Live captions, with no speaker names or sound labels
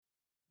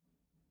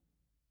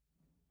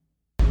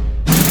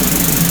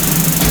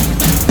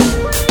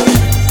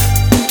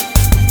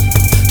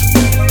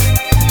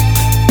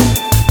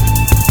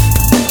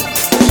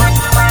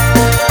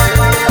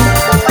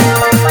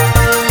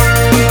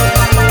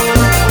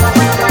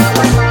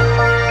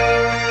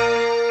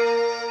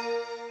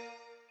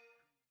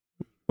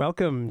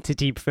Welcome to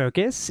Deep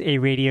Focus, a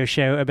radio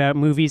show about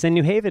movies in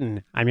New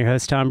Haven. I'm your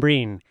host, Tom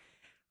Breen.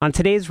 On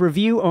today's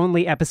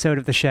review-only episode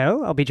of the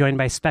show, I'll be joined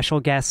by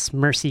special guests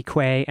Mercy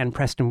Quay and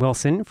Preston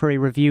Wilson for a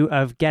review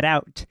of Get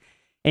Out,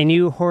 a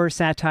new horror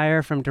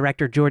satire from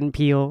director Jordan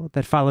Peele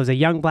that follows a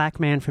young black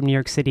man from New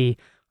York City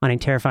on a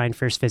terrifying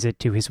first visit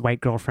to his white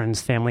girlfriend's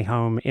family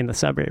home in the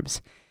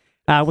suburbs.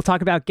 We'll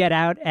talk about Get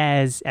Out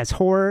as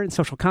horror and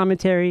social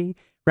commentary,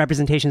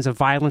 representations of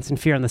violence and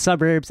fear in the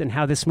suburbs, and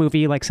how this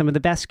movie, like some of the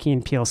best Key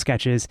and Peele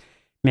sketches,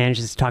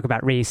 manages to talk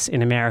about race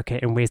in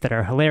America in ways that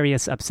are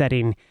hilarious,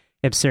 upsetting,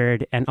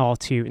 absurd, and all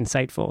too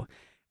insightful.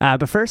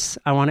 But first,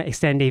 I want to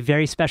extend a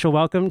very special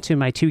welcome to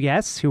my two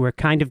guests who were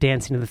kind of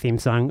dancing to the theme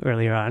song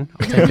earlier on.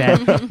 I'll take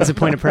that as a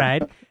point of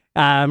pride.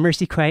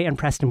 Mercy Quay and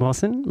Preston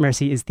Wilson.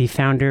 Mercy is the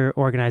founder,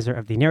 organizer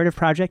of the Narrative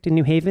Project in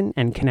New Haven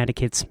and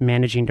Connecticut's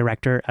managing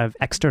director of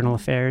external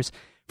affairs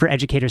for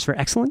Educators for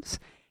Excellence.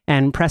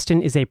 And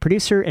Preston is a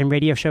producer and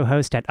radio show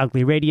host at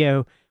Ugly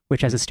Radio,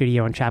 which has a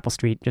studio on Chapel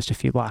Street just a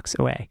few blocks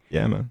away.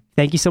 Yeah, man.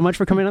 Thank you so much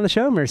for coming on the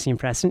show, Mercy and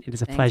Preston. It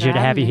is a pleasure to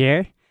have you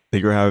here.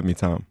 Thank you for having me,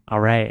 Tom. All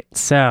right.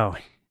 So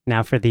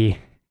now for the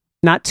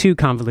not too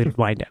convoluted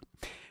wind-up.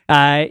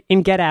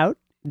 In Get Out,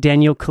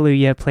 Daniel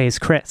Kaluuya plays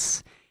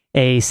Chris,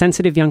 a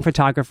sensitive young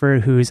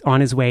photographer who's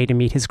on his way to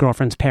meet his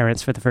girlfriend's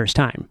parents for the first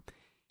time.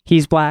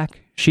 He's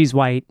black, she's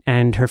white,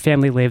 and her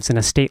family lives in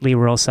a stately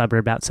rural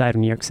suburb outside of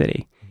New York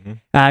City.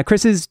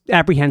 Chris is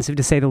apprehensive,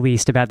 to say the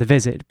least, about the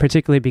visit,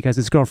 particularly because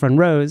his girlfriend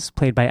Rose,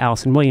 played by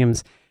Allison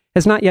Williams,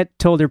 has not yet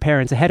told her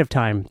parents ahead of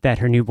time that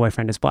her new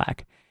boyfriend is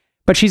black.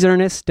 But she's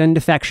earnest and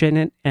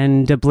affectionate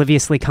and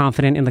obliviously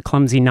confident in the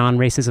clumsy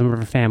non-racism of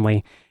her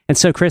family, and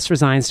so Chris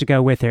resigns to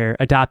go with her,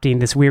 adopting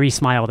this weary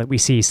smile that we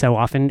see so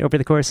often over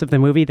the course of the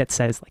movie that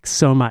says like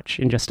so much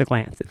in just a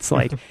glance. It's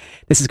like,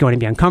 this is going to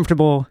be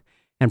uncomfortable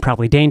and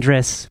probably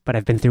dangerous, but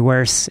I've been through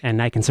worse,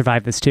 and I can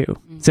survive this too.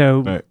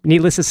 So,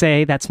 Needless to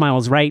say, that smile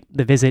is right.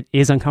 The visit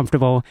is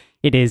uncomfortable.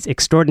 It is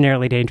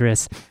extraordinarily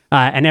dangerous,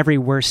 and every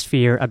worst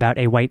fear about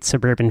a white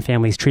suburban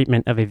family's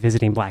treatment of a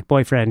visiting black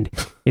boyfriend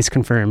is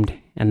confirmed,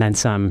 and then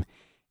some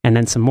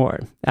more.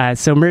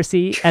 So,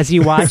 Mercy, as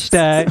you watched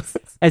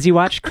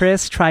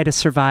Chris try to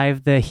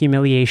survive the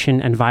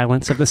humiliation and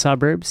violence of the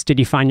suburbs, did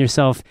you find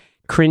yourself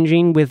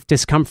cringing with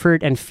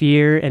discomfort and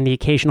fear and the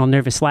occasional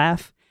nervous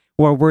laugh?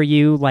 Or were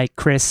you, like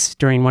Chris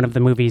during one of the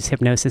movie's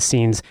hypnosis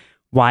scenes,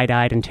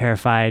 wide-eyed and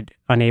terrified,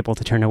 unable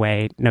to turn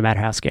away, no matter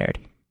how scared?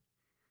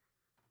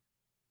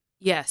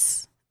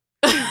 Yes.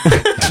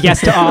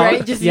 Yes to all?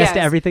 Right? Just yes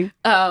to everything?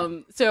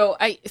 So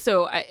I,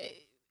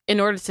 in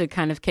order to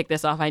kind of kick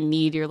this off, I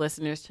need your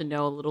listeners to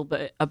know a little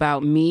bit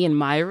about me and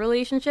my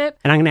relationship.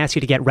 And I'm going to ask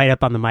you to get right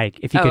up on the mic.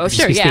 If you could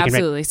just be speaking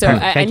absolutely. Right. So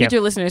I need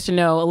your listeners to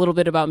know a little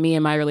bit about me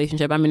and my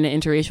relationship. I'm in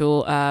an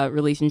interracial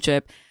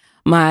relationship.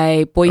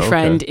 My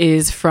boyfriend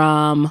is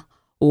from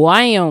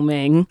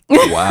Wyoming.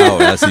 Wow,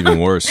 that's even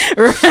worse.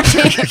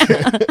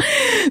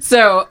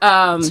 So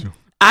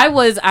I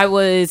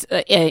was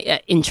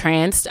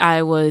entranced.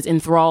 I was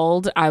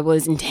enthralled. I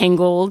was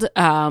entangled.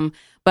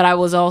 But I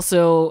was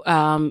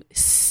also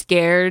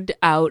scared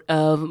out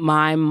of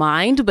my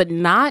mind, but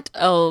not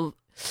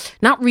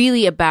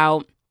really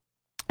about.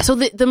 So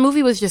the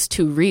movie was just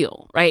too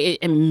real, right?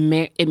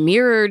 It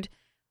mirrored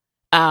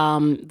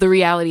the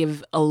reality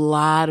of a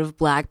lot of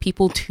black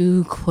people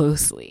too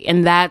closely.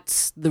 And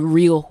that's the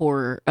real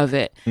horror of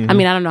it. I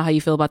mean, I don't know how you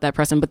feel about that,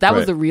 Preston, but that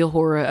was the real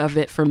horror of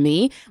it for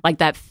me. Like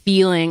that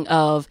feeling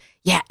of,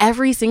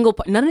 every single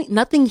part,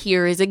 nothing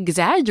here is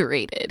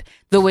exaggerated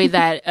the way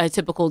that a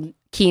typical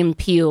Key and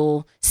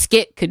Peele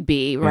skit could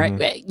be,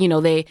 right? You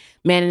know, they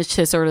managed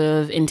to sort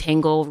of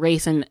entangle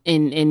race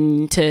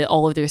into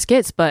all of their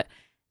skits, but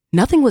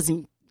nothing was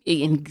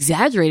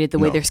exaggerated the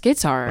way their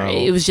skits are.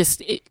 It was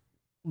just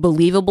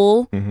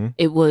believable,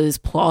 it was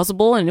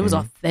plausible, and it was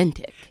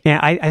authentic. Yeah,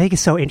 I think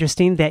it's so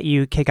interesting that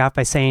you kick off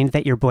by saying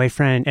that your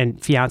boyfriend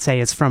and fiance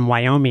is from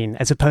Wyoming,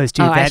 as opposed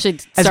to that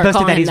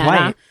he's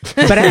white. Huh?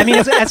 But I mean,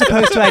 as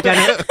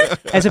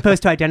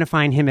opposed to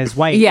identifying him as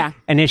white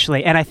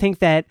initially, and I think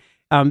that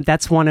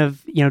that's one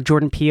of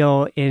Jordan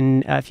Peele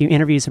in a few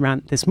interviews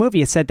around this movie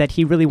has said that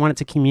he really wanted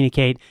to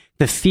communicate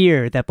the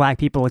fear that black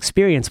people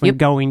experience when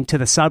going to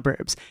the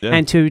suburbs,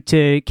 and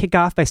to kick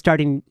off by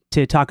starting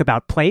to talk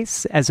about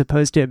place as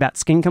opposed to about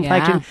skin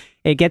complexion.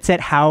 It gets at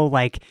how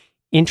like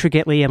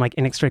intricately and like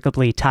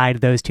inextricably tied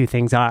those two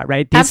things are,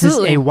 right? This is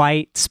a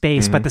white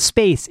space, but the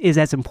space is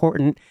as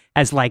important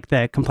as like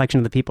the complexion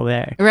of the people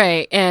there.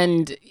 Right.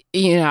 And,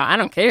 I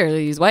don't care that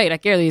he's white. I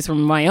care that he's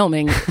from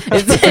Wyoming.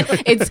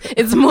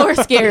 It's more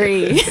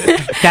scary.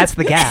 That's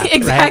the gap.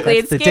 Exactly.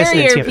 Right? It's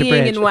scarier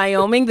being in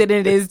Wyoming than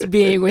it is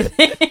being with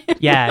him.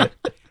 Yeah.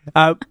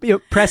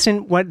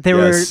 Preston, there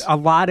were a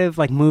lot of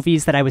like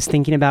movies that I was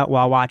thinking about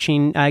while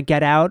watching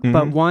Get Out,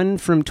 but one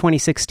from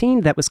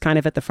 2016 that was kind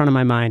of at the front of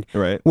my mind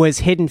was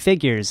Hidden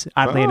Figures,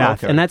 oddly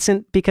enough. And that's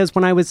because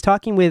when I was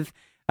talking with,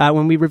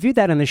 when we reviewed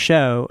that on the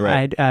show,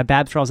 I had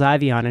Babs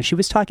Rawls-Ivy on, and she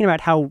was talking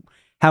about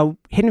how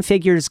Hidden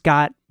Figures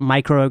got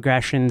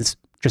microaggressions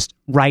just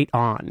right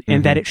on,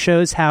 and that it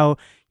shows how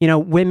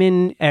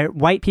women,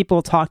 white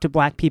people talk to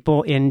black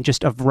people in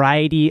just a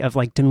variety of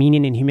like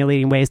demeaning and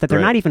humiliating ways that they're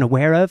not even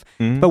aware of.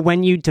 But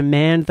when you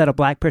demand that a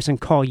black person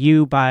call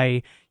you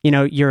by,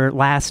 your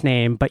last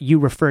name, but you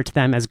refer to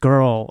them as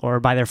girl or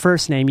by their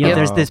first name,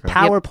 there's this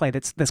power play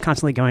that's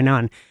constantly going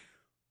on.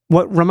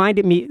 What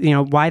reminded me,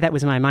 why that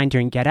was in my mind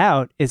during Get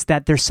Out is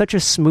that there's such a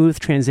smooth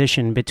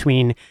transition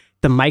between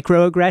the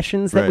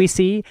microaggressions that we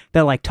see.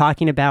 They're like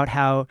talking about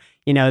how,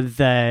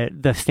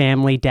 the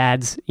family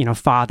dad's,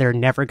 father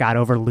never got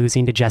over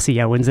losing to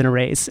Jesse Owens in a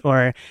race,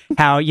 or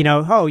how,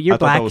 oh, you're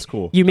black. That was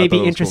cool. You may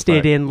be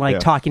interested in like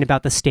talking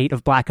about the state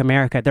of Black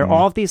America. There are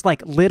all of these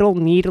like little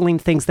needling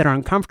things that are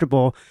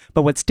uncomfortable.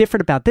 But what's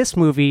different about this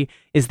movie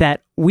is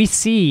that we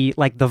see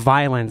like the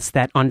violence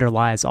that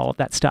underlies all of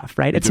that stuff,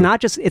 right? It's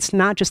not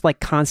just like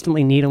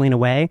constantly needling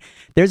away.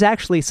 There's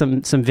actually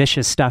some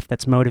vicious stuff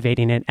that's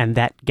motivating it, and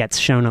that gets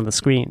shown on the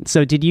screen.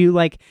 So did you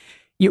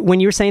when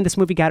you were saying this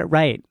movie got it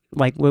right,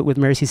 like with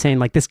Mercy saying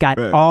like this got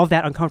all of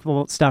that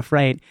uncomfortable stuff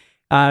right,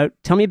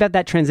 tell me about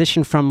that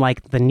transition from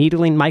like the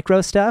needling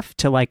micro stuff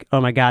to like, oh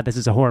my God, this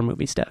is a horror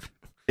movie stuff.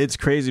 It's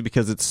crazy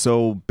because it's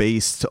so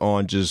based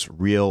on just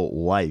real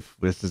life.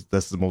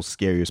 That's the most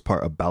scariest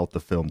part about the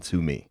film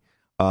to me.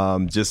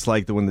 Just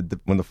like when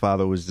the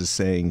father was just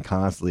saying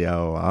constantly,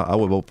 "Oh, I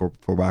would vote for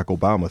Barack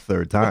Obama a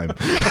third time."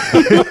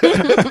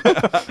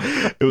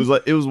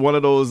 it was one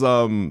of those.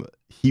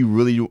 He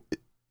really,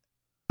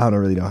 I don't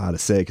really know how to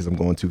say it because I'm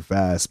going too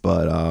fast.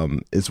 But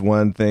it's one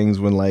of the things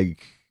when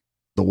like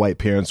the white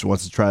parents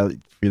wants to try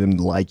for them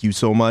to like you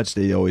so much,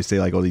 they always say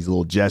like all these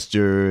little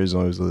gestures,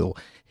 all these little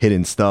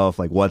hidden stuff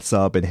like "What's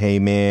up" and "Hey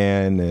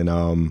man,"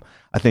 and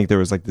I think there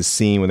was like this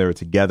scene when they were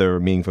together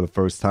meeting for the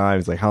first time.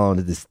 It's like, how long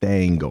did this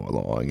thing go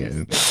along?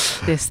 And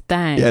this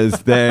thing. Yeah,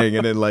 this thing.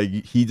 And then like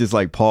he just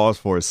like paused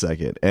for a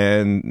second.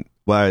 And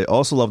what I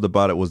also loved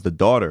about it was the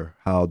daughter,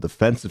 how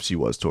defensive she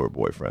was to her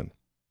boyfriend.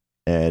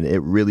 And it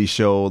really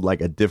showed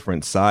like a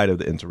different side of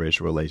the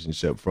interracial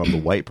relationship from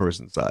the white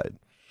person's side.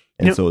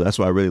 And so that's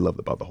what I really loved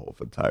about the whole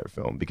entire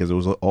film, because it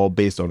was all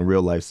based on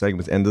real life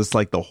segments. And just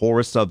like the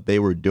horror stuff they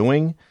were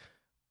doing,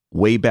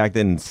 way back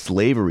then in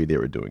slavery, they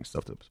were doing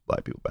stuff to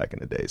black people back in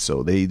the day.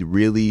 So they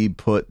really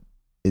put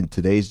in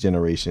today's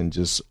generation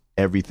just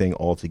everything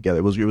all together.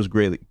 It was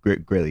great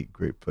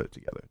put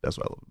together. That's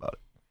what I love about it.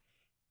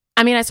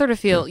 I mean, I sort of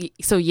feel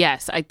so.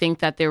 Yes, I think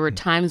that there were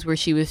times where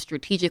she was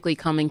strategically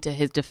coming to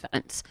his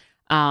defense.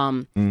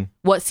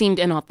 What seemed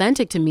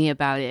inauthentic to me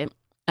about it,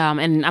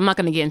 and I'm not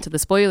going to get into the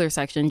spoiler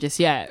section just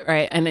yet,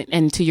 right?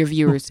 And to your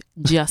viewers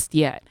just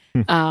yet,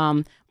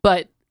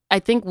 but. I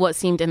think what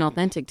seemed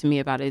inauthentic to me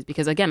about it is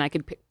because, again,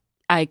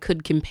 I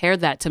could compare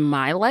that to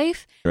my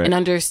life and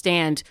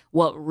understand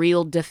what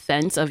real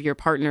defense of your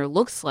partner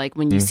looks like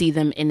when you see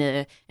them in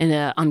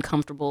a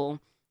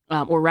uncomfortable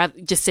or rather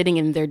just sitting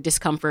in their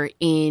discomfort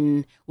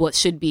in what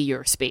should be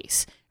your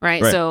space,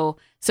 right?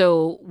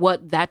 So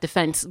what that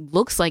defense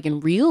looks like in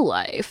real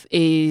life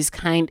is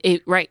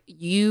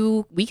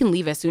we can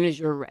leave as soon as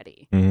you're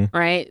ready,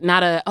 right?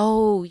 Not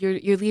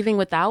you're leaving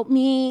without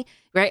me.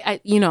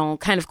 Right.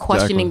 Kind of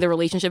questioning the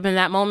relationship in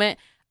that moment.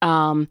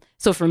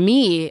 So for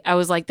me, I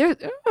was like, there's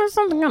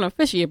something kind of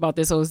fishy about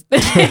this whole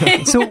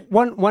thing. So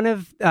one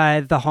of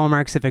the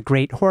hallmarks of a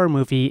great horror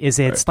movie is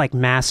its like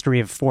mastery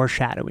of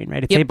foreshadowing,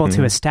 right? It's able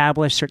to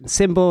establish certain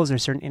symbols or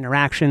certain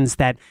interactions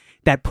that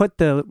put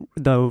the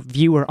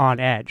viewer on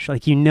edge.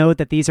 Like,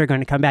 that these are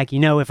going to come back.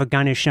 If a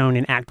gun is shown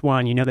in Act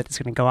 1, that it's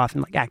going to go off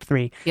in like Act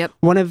 3. Yep.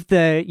 One of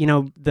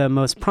the, the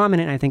most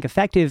prominent, I think,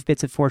 effective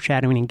bits of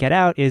foreshadowing in Get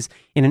Out is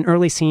in an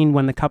early scene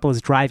when the couple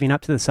is driving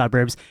up to the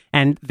suburbs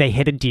and they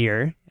hit a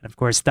deer. And of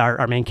course,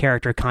 our main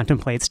character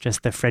contemplates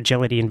just the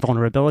fragility and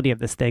vulnerability of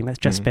this thing that's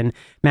just been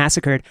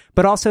massacred.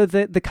 But also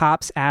the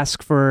cops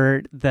ask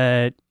for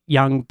the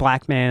young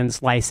black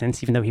man's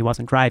license, even though he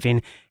wasn't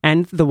driving,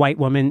 and the white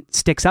woman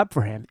sticks up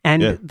for him.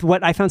 And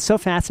what I found so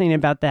fascinating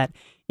about that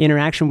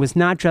interaction was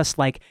not just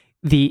like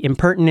the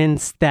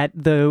impertinence that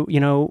the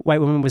white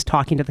woman was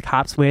talking to the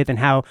cops with, and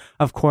how,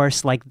 of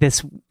course, like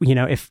this,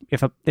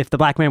 if the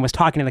black man was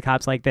talking to the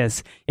cops like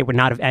this, it would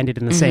not have ended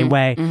in the same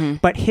way.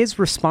 But his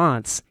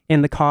response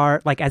in the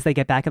car, like as they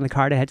get back in the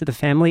car to head to the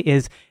family,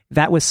 is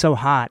that was so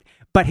hot.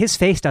 But his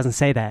face doesn't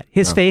say that.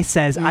 His face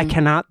says, I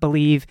cannot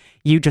believe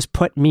you just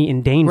put me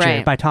in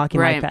danger by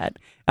talking like that.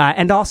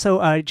 And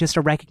also just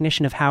a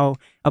recognition of how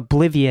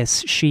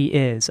oblivious she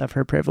is of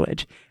her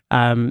privilege.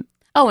 And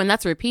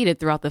that's repeated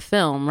throughout the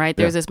film, right?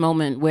 There's this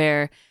moment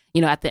where,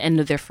 at the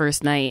end of their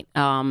first night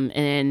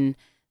in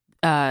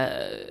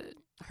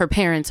her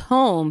parents'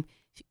 home,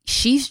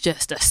 she's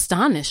just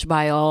astonished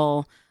by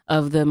all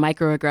of the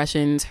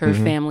microaggressions her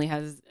family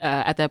has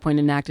at that point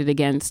enacted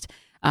against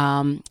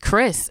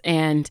Chris.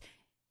 And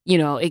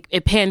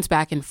it pans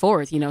back and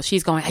forth.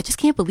 She's going, I just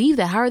can't believe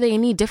that. How are they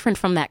any different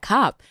from that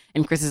cop?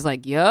 And Chris is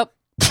like, yup.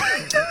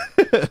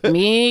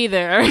 Me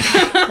either.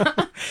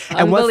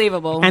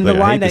 Unbelievable. And the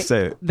Like, I line hate to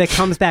say it. that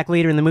comes back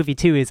later in the movie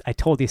too is "I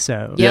told you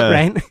so." Yep.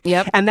 Right.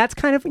 Yep. And that's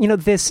kind of,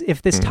 this,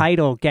 if this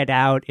title Get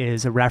Out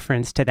is a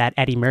reference to that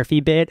Eddie Murphy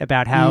bit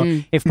about how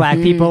if black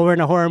people were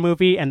in a horror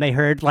movie and they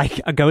heard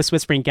like a ghost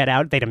whispering "Get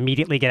Out," they'd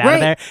immediately get out of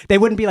there. They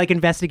wouldn't be like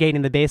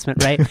investigating the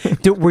basement, right?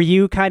 Were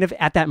you kind of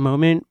at that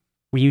moment?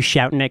 Were you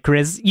shouting at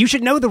Chris, "You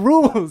should know the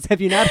rules"?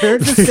 Have you not heard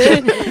this?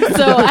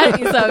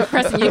 So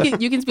Preston,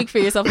 you can speak for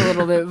yourself a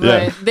little bit,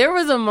 but there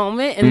was a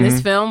moment in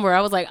this film where I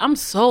was like, I'm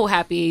so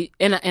happy,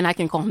 and I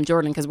can call him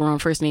Jordan because we're on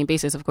first name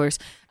basis, of course.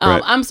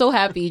 Right. I'm so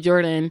happy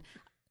Jordan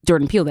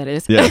Peele, that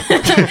is. Yeah.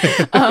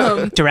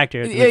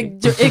 Director. Of the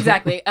movie.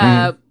 Exactly.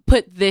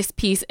 Put this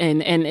piece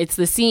in, and it's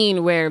the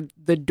scene where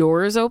the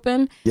doors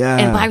open. Yeah.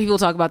 And black people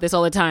talk about this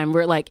all the time.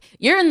 We're like,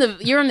 you're in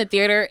the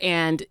theater,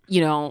 and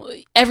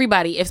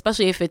everybody,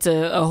 especially if it's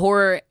a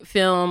horror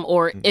film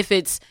or if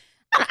it's,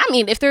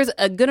 if there's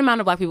a good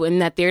amount of black people in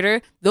that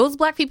theater, those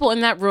black people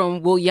in that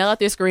room will yell at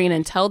their screen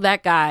and tell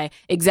that guy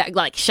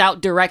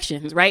shout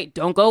directions, right?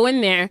 Don't go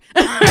in there.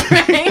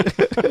 Right?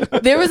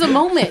 There was a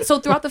moment. So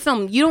throughout the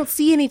film, you don't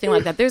see anything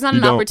like that. There's not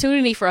an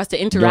opportunity for us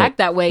to interact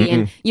that way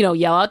and,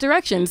 yell out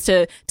directions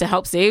to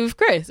help save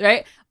Chris,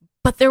 right?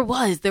 But there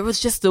was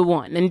just the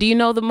one. And do you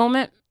know the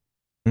moment?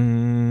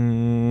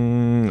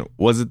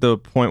 Was it the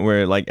point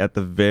where at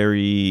the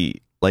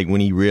very... when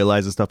he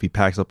realizes stuff, he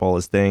packs up all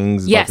his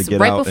things. Yes, about to get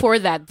right out. before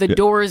that, the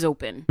door is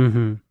open.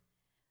 Mm-hmm.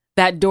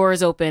 That door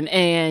is open,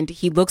 and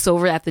he looks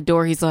over at the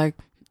door. He's like,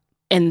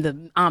 and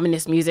the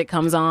ominous music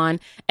comes on,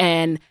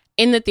 and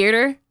in the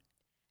theater,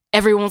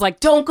 everyone's like,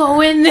 "Don't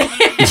go in there."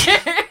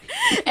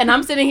 And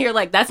I'm sitting here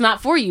like, "That's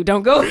not for you.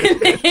 Don't go in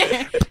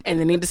there." And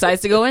then he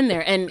decides to go in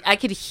there, and I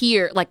could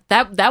hear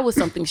that. That was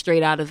something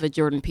straight out of a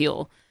Jordan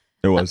Peele.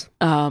 It was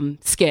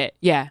skit.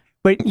 Yeah.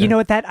 But you know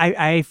what,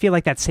 I feel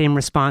like that same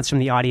response from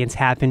the audience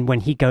happened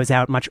when he goes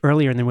out much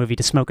earlier in the movie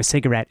to smoke a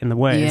cigarette in the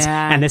woods.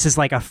 Yeah. And this is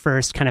like a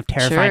first kind of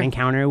terrifying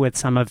encounter with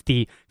some of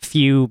the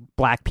few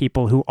black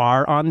people who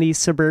are on these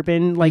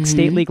suburban,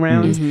 stately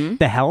grounds,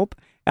 the help.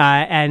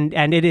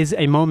 And it is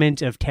a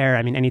moment of terror.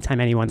 I mean,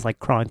 anytime anyone's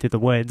crawling through the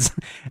woods,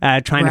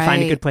 trying to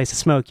find a good place to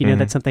smoke, you know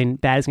that something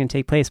bad is going to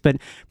take place. But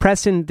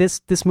Preston,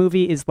 this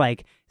movie is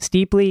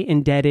steeply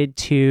indebted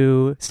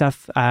to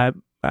stuff,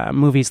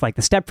 movies like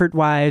The Stepford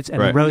Wives and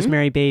The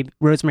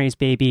Rosemary's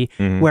Baby,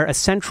 where a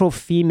central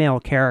female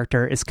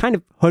character is kind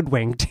of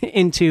hoodwinked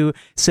into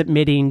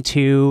submitting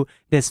to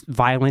this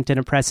violent and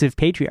oppressive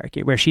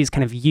patriarchy, where she's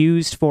kind of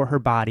used for her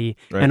body,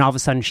 and all of a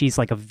sudden she's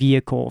like a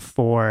vehicle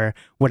for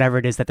whatever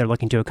it is that they're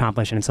looking to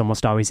accomplish, and it's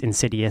almost always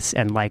insidious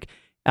and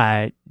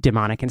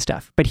demonic and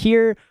stuff. But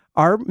here,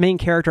 our main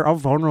character, our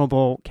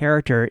vulnerable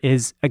character,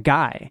 is a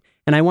guy.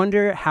 And I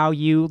wonder how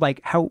you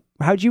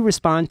how'd you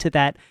respond to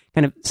that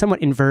kind of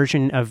somewhat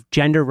inversion of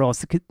gender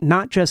roles,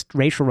 not just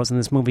racial roles in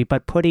this movie,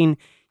 but putting,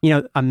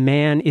 a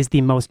man is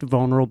the most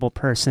vulnerable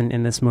person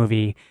in this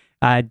movie.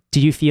 Do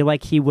you feel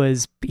like he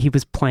was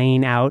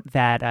playing out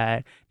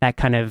that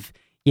kind of,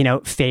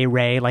 Fay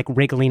Ray,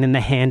 wriggling in the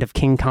hand of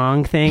King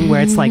Kong thing,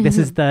 where it's this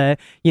is the,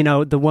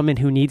 the woman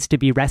who needs to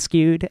be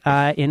rescued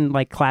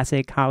in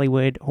classic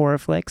Hollywood horror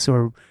flicks,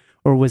 or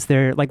was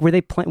there do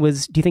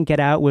you think Get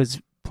Out was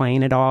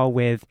playing at all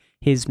with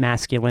his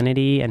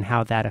masculinity and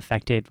how that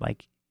affected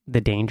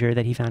the danger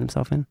that he found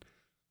himself in?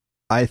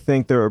 I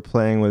think they were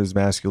playing with his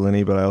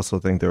masculinity, but I also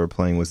think they were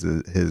playing with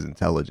his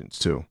intelligence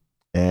too.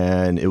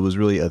 And it was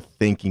really a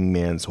thinking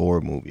man's horror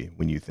movie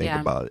when you think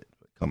about it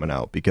coming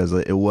out, because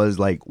it was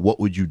what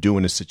would you do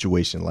in a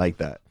situation like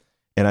that?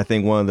 And I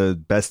think one of the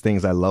best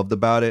things I loved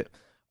about it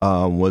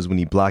was when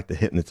he blocked the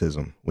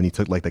hypnotism, when he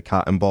took the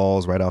cotton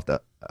balls right out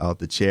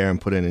the chair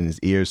and put it in his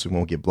ears so he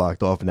won't get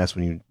blocked off, and that's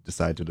when he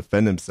decided to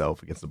defend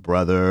himself against the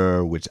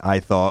brother, which I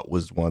thought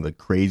was one of the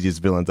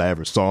craziest villains I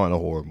ever saw in a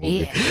horror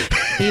movie. Yeah.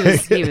 He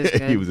was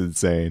good. He was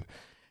insane,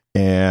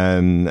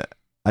 and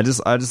I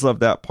just love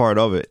that part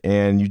of it.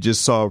 And you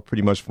just saw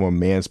pretty much from a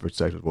man's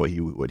perspective what he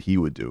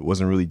would do. It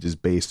wasn't really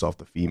just based off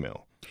the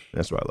female. And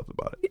that's what I loved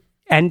about it.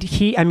 And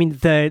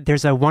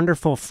there's a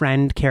wonderful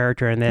friend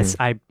character in this.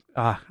 I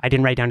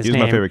didn't write down his name.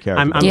 He was my favorite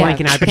character. I'm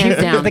blanking out. But he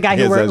was the guy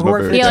who worked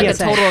for the He had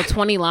TSA. a total of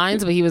 20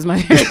 lines, but he was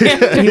my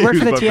favorite. He worked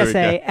for the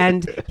TSA,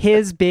 and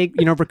his big,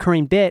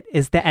 recurring bit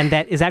is that, and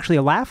that is actually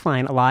a laugh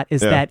line a lot,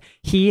 is that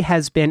he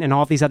has been, and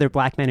all of these other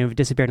black men who have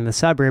disappeared in the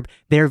suburb,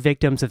 they're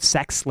victims of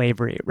sex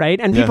slavery, right?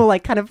 And people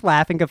kind of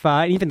laugh and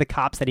guffaw, and even the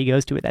cops that he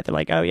goes to with that, they're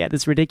like, oh yeah,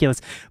 this is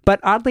ridiculous. But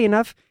oddly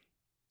enough,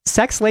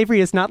 sex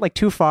slavery is not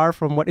too far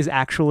from what is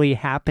actually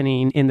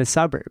happening in the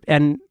suburb.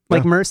 And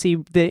Mercy,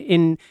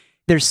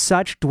 there's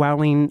such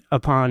dwelling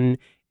upon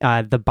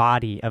the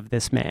body of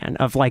this man,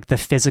 of the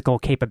physical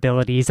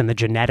capabilities and the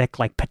genetic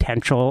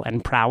potential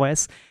and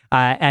prowess.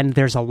 And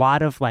there's a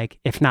lot of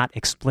if not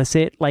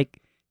explicit,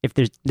 if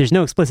there's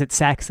no explicit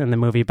sex in the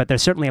movie, but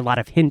there's certainly a lot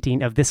of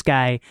hinting of this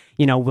guy,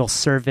 will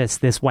service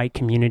this white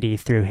community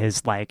through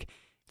his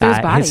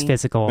his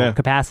physical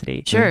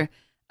capacity. Sure.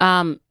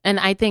 And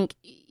I think,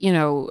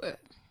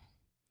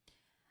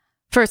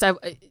 first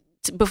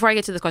before I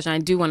get to this question, I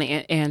do want to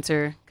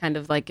answer kind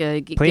of like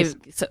Please.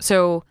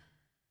 So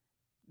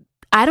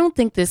I don't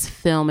think this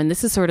film, and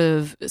this is sort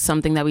of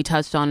something that we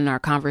touched on in our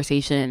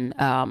conversation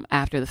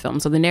after the film.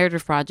 So the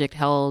Narrative Project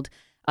held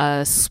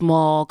a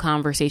small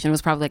conversation. It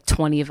was probably like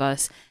 20 of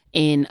us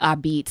in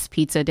Beats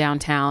Pizza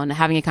downtown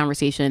having a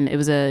conversation. It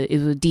was a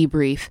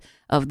debrief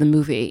of the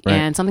movie. Right.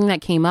 And something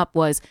that came up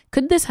was,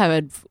 could this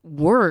have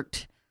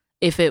worked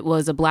if it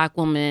was a black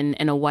woman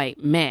and a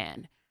white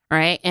man?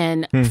 Right.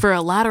 And for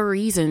a lot of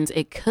reasons,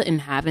 it couldn't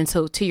have. And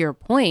so to your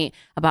point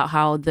about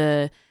how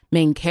the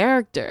main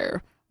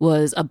character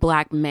was a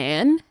black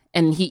man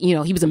and he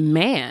was a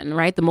man,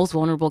 right? The most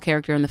vulnerable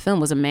character in the film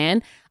was a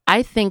man.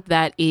 I think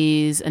that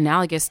is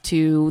analogous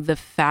to the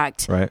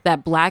fact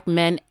that black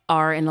men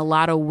are in a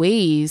lot of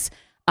ways.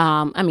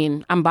 I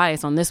mean, I'm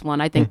biased on this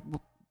one. I think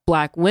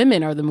black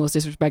women are the most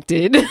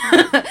disrespected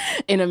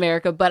in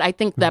America, but I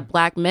think that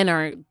black men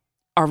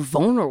are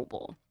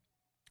vulnerable.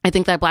 I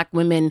think that black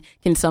women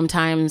can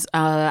sometimes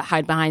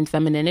hide behind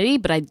femininity,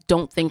 but I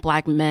don't think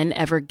black men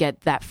ever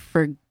get that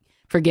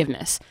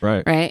forgiveness.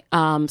 Right.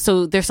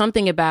 So there's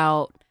something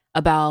about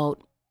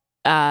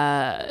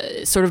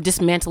sort of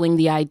dismantling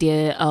the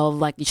idea of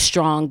like a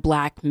strong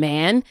black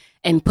man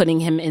and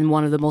putting him in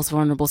one of the most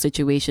vulnerable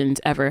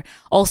situations ever.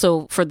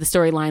 Also, for the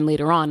storyline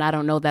later on, I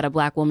don't know that a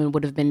black woman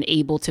would have been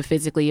able to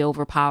physically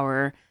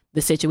overpower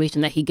the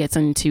situation that he gets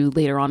into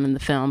later on in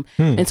the film.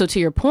 And so to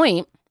your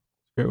point,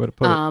 great way to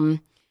put it.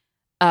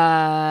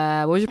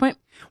 What was your point?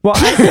 Well,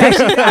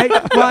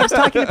 I was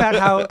talking about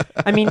how,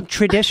 I mean,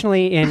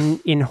 traditionally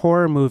in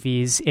horror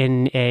movies,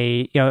 in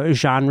a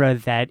genre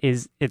that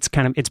is its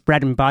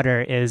bread and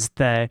butter is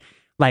the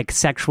like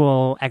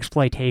sexual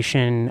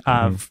exploitation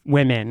of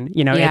women.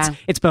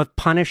 It's both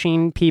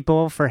punishing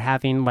people for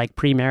having like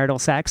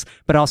premarital sex,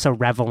 but also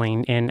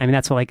reveling in. I mean,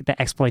 that's what like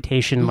the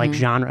exploitation like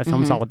genre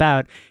film's all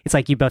about. It's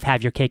like you both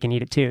have your cake and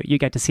eat it too. You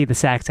get to see the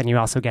sex, and you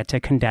also get to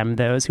condemn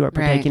those who are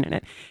partaking in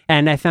it.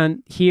 And I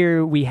found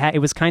here it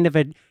was kind of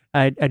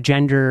a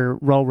gender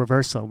role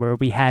reversal where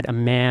we had a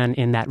man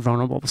in that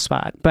vulnerable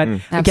spot. But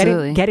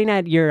getting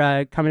at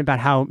your comment about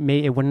how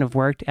it wouldn't have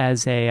worked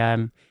as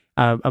a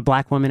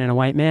black woman and a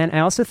white man, I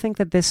also think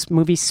that this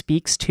movie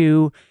speaks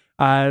to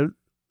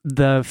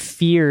the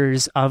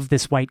fears of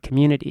this white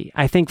community.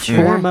 I think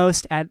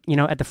foremost at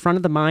the front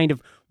of the mind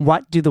of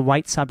what do the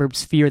white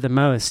suburbs fear the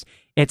most,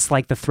 it's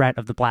like the threat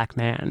of the black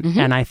man.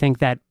 And I think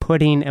that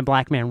putting a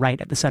black man right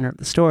at the center of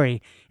the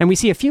story, and we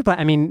see a few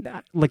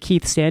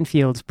Lakeith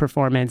Stanfield's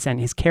performance and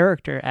his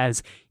character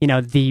as,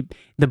 the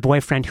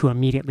boyfriend who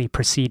immediately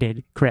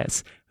preceded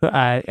Chris.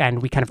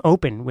 And we kind of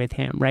open with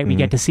him, right? We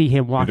get to see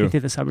him walking through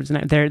the suburbs.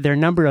 And there are a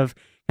number of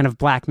kind of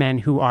black men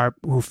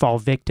who fall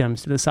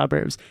victims to the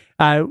suburbs.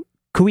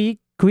 Could we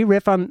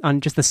riff on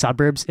just the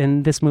suburbs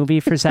in this movie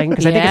for a second?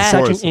 Because I think it's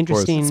such an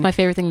interesting... It's my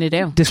favorite thing to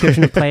do.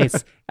 ...description of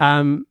place.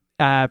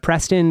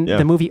 Preston,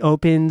 the movie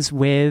opens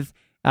with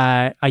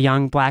a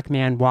young black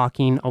man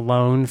walking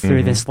alone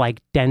through this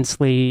like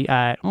densely,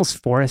 almost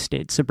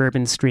forested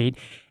suburban street.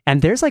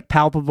 And there's like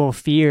palpable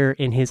fear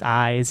in his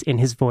eyes, in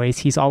his voice.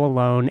 He's all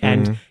alone.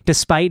 And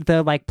despite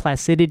the like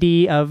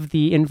placidity of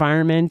the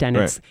environment,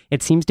 and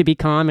it seems to be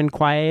calm and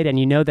quiet. And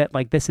you know that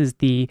like this is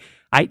the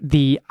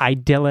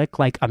idyllic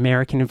like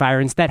American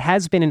environs that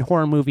has been in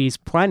horror movies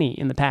plenty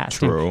in the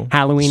past. In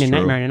Halloween and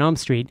Nightmare on Elm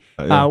Street.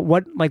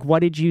 What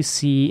did you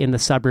see in the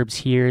suburbs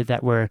here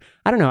that were,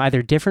 I don't know,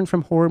 either different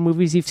from horror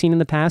movies you've seen in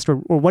the past, or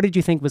what did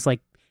you think was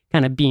like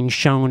kind of being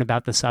shown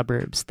about the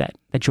suburbs that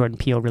Jordan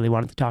Peele really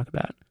wanted to talk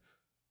about?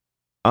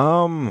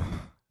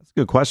 That's a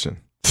good question.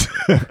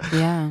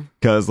 Yeah.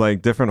 Because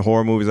like different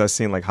horror movies I've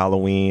seen, like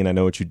Halloween, I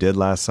Know What You Did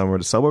Last Summer,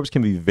 the suburbs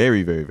can be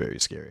very, very, very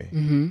scary.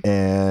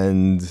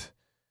 And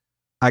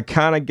I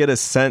kind of get a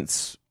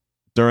sense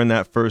during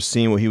that first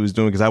scene what he was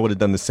doing, because I would have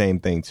done the same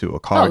thing too. A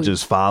car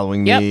just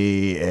following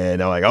me,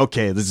 and I'm like,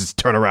 okay, let's just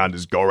turn around,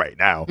 just go right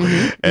now.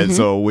 And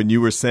so when you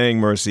were saying,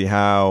 Mercy,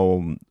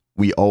 how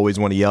we always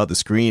want to yell at the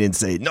screen and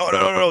say,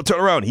 no, turn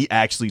around. He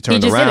actually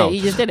turned around. He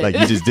just did it. Like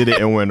he just did it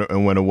and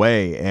went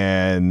away.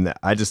 And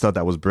I just thought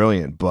that was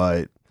brilliant.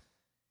 But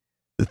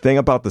the thing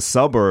about the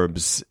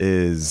suburbs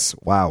is,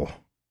 wow.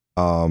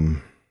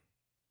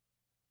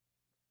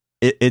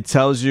 It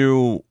tells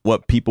you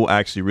what people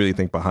actually really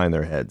think behind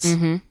their heads.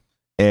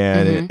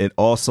 And it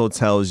also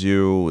tells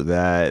you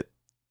that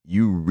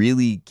you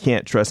really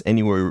can't trust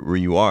anywhere where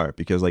you are,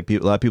 because like a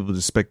lot of people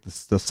just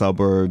expect the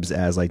suburbs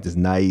as like this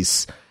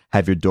nice,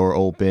 have your door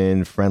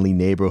open, friendly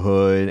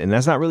neighborhood. And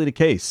that's not really the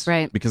case.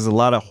 Right. Because a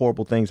lot of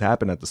horrible things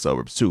happen at the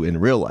suburbs too, in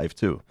real life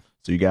too.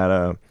 So you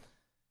gotta,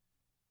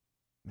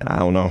 I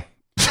don't know.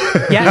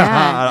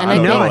 I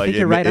don't know. I think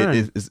you're right on.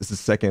 It's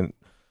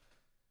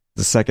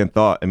the second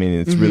thought. I mean,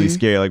 it's really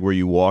scary, like where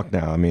you walk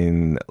now. I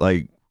mean,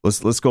 like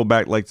let's go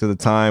back like to the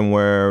time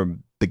where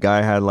the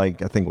guy had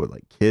like, I think what,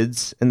 like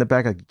kids in the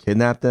back, like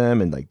kidnapped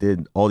them and like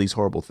did all these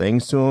horrible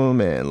things to him.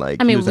 And like,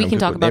 I mean, we can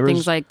talk about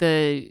things like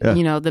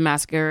the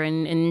massacre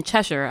in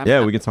Cheshire.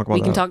 We can talk about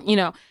that. We can talk,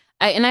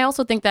 and I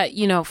also think that,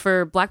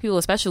 for black people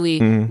especially,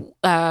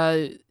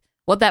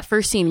 what that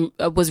first scene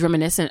was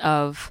reminiscent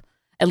of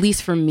at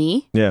least for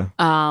me,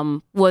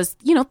 was,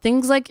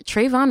 things like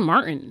Trayvon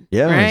Martin.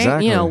 Yeah, right?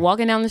 exactly.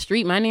 Walking down the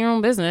street, minding your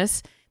own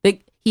business.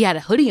 He had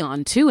a hoodie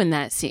on too in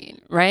that scene,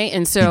 right?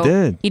 And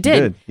so he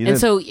did. And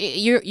so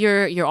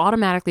you're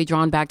automatically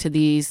drawn back to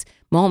these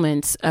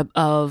moments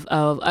of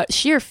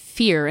sheer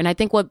fear. And I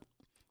think what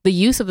the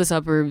use of the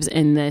suburbs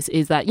in this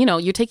is that,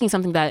 you're taking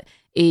something that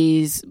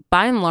is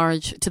by and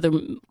large to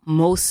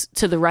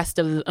the rest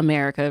of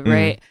America,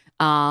 right?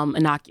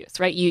 Innocuous,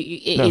 right?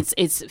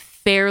 It's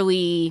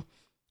fairly,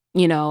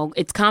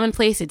 it's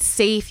commonplace. It's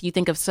safe. You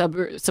think of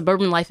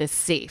suburban life as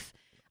safe.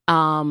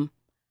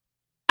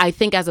 I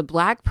think as a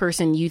Black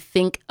person, you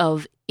think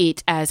of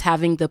it as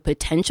having the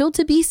potential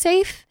to be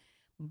safe,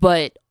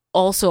 but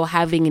also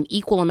having an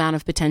equal amount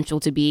of potential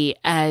to be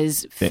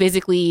as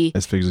physically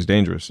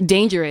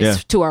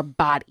dangerous to our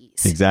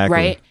bodies. Exactly.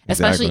 Right?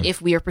 Especially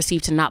if we are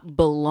perceived to not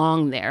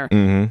belong there.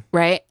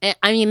 Right?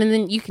 And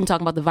then you can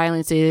talk about the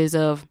violences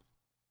of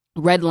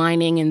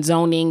redlining and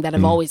zoning that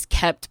have always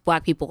kept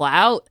Black people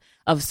out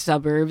of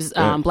suburbs,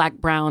 Black,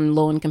 brown,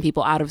 low-income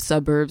people out of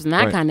suburbs and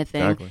that kind of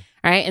thing. Exactly.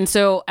 Right? And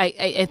so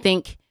I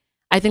think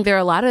there are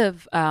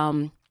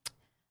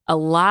a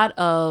lot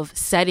of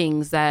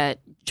settings that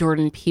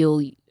Jordan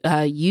Peele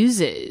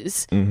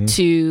uses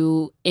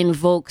to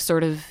invoke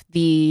sort of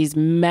these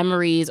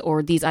memories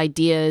or these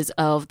ideas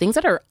of things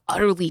that are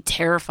utterly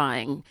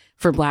terrifying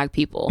for Black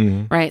people,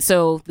 right?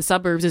 So the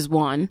suburbs is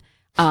one,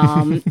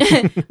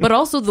 but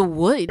also the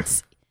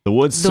woods. The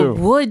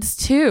woods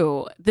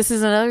too. This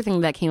is another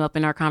thing that came up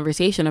in our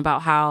conversation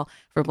about how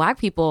for Black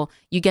people,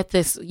 you get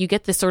this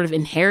sort of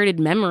inherited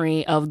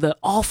memory of the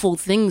awful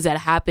things that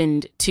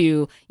happened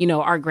to,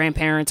 our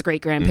grandparents,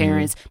 great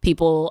grandparents,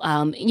 people,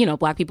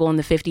 Black people in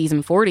the 50s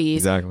and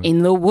 40s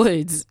in the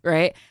woods,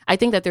 right? I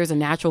think that there's a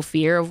natural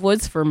fear of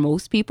woods for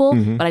most people,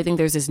 but I think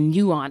there's this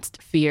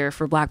nuanced fear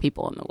for Black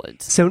people in the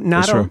woods. So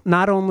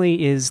not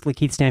only is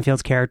Lakeith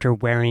Stanfield's character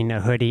wearing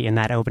a hoodie in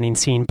that opening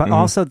scene, but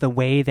also the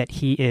way that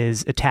he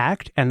is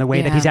attacked and the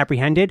way that he's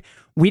apprehended.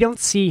 We don't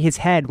see his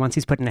head once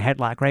he's put in a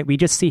headlock, right? We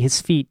just see his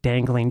feet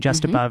dangling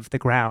just above the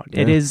ground.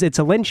 Yeah. It's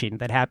a lynching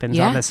that happens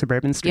on the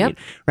suburban street,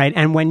 right?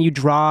 And when you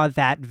draw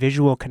that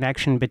visual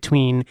connection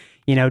between,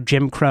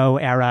 Jim Crow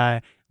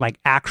era, like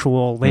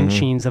actual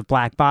lynchings of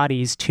Black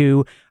bodies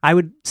to, I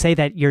would say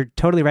that you're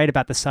totally right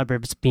about the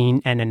suburbs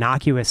being an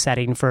innocuous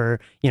setting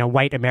for,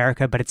 white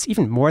America, but it's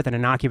even more than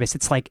innocuous.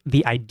 It's like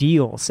the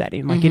ideal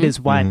setting. Like it is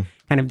what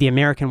kind of the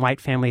American white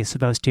family is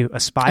supposed to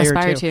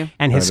aspire to.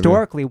 And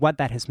historically, what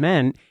that has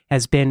meant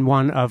has been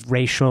one of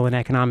racial and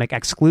economic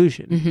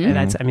exclusion.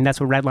 And that's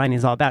what redlining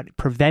is all about,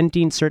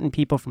 preventing certain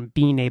people from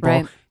being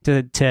able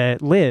to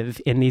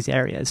live in these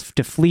areas,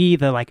 to flee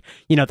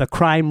the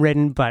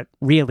crime-ridden, but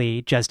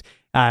really just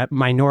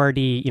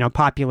minority,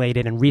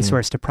 populated and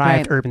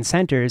resource-deprived urban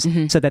centers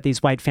so that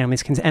these white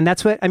families can... And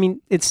that's what,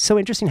 it's so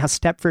interesting how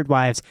Stepford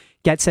Wives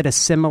gets at a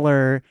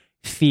similar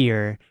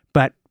fear,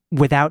 but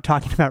without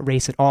talking about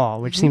race at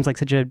all, which seems like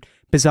such a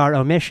bizarre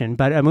omission.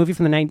 But a movie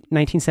from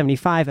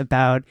 1975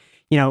 about,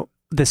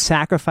 the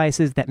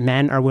sacrifices that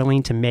men are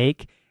willing to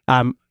make,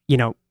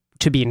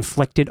 to be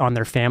inflicted on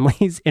their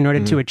families in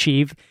order to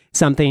achieve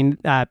something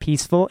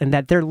peaceful, and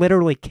that they're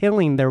literally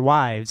killing their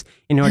wives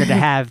in order to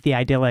have the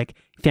idyllic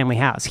family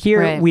house.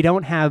 Here, we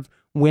don't have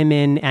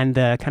women and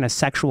the kind of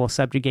sexual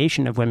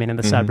subjugation of women in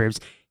the suburbs.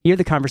 Here,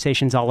 the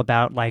conversation's all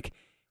about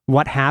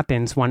what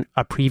happens when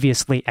a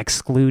previously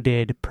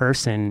excluded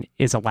person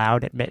is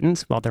allowed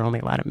admittance. Well, they're only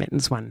allowed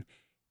admittance when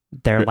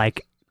they're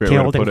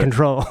killed and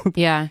controlled.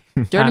 Yeah.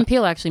 Jordan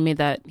Peele actually made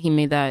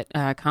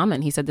that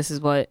comment. He said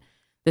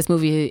this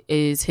movie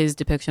is his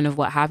depiction of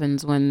what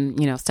happens when,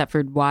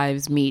 Stepford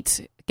Wives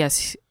meet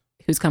Guess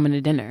Who's Coming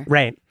to Dinner.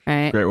 Right.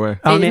 Great way.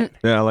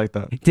 Yeah, I like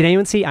that. Did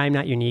anyone see I'm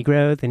Not Your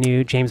Negro, the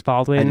new James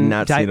Baldwin? I did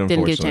not see it,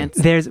 Didn't get a chance.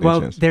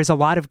 There's a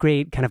lot of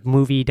great kind of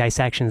movie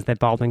dissections that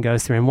Baldwin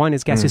goes through, and one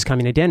is Guess Who's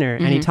Coming to Dinner,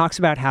 and he talks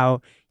about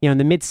how, in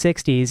the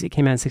mid-'60s, it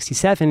came out in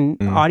 67,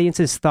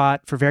 audiences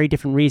thought for very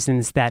different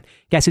reasons that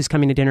Guess Who's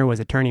Coming to Dinner was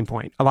a turning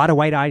point. A lot of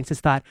white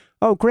audiences thought,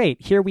 oh, great,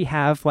 here we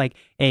have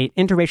a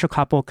interracial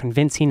couple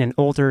convincing an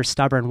older,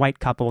 stubborn white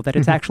couple that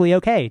it's actually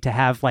okay to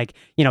have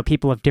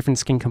people of different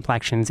skin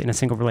complexions in a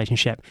single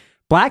relationship.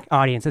 Black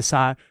audiences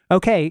saw,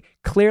 okay,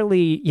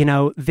 clearly,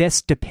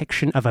 this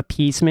depiction of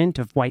appeasement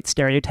of white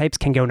stereotypes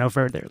can go no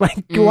further.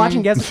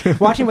 Watching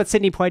what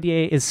Sidney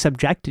Poitier is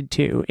subjected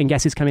to in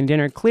Guess Who's Coming to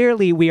Dinner,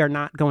 clearly we are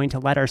not going to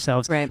let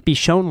ourselves be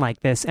shown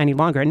like this any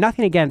longer. And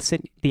nothing against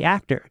the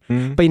actor,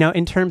 but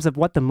in terms of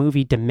what the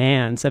movie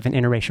demands of an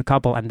interracial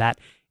couple and that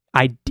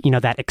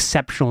that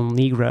exceptional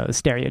Negro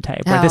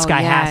stereotype where this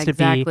guy has to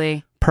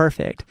be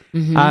perfect.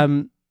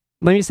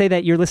 Let me just say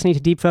that you're listening to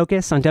Deep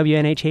Focus on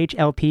WNHH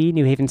LP,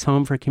 New Haven's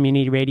home for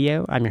community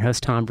radio. I'm your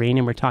host, Tom Breen,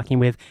 and we're talking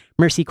with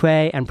Mercy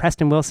Quay and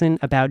Preston Wilson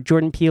about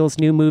Jordan Peele's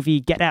new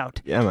movie, Get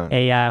Out,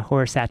 a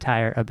horror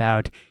satire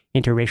about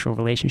interracial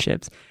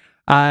relationships.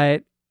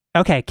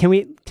 Okay, can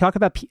we talk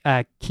about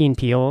Key and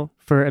Peele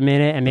for a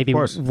minute and maybe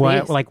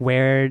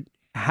where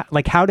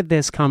how did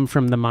this come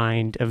from the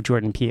mind of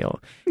Jordan Peele?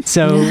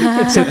 So Key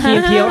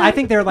and Peele, I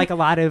think there are like a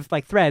lot of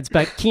like threads,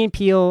 but Key and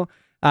Peele,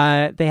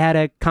 they had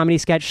a comedy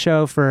sketch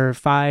show for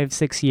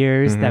 5-6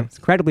 years that was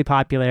incredibly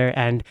popular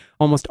and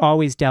almost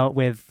always dealt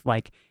with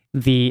like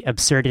the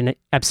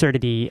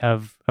absurdity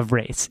of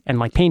race, and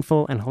like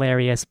painful and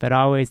hilarious, but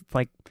always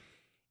like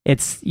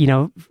it's, you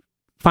know,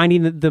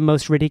 finding the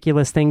most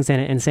ridiculous things in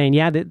it and saying,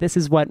 yeah, this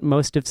is what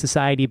most of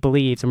society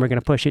believes, and we're going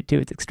to push it to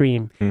its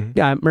extreme.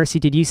 Mercy,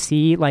 did you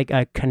see like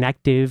a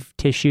connective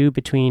tissue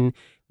between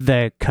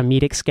the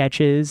comedic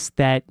sketches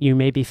that you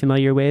may be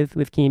familiar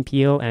with Key and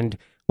Peele and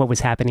what was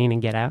happening in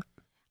Get Out?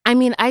 I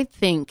mean, I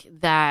think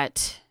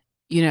that,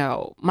 you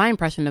know, my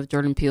impression of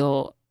Jordan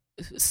Peele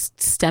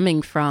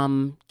stemming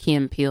from Key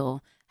and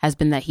Peele has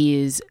been that he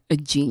is a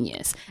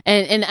genius.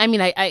 And I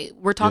mean,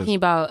 we're talking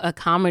about a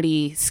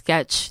comedy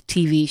sketch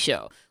TV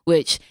show,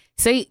 which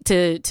say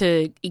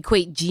to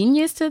equate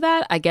genius to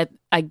that, I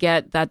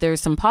get that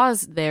there's some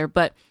pause there,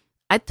 but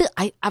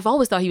I've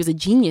always thought he was a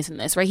genius in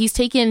this, right?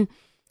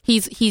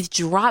 He's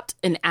dropped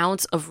an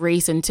ounce of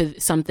race into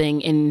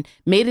something and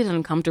made it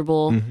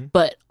uncomfortable,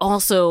 but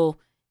also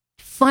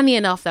funny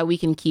enough that we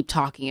can keep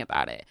talking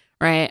about it,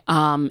 right?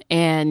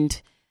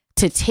 And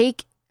to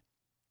take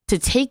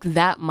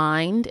that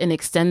mind and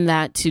extend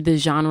that to the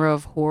genre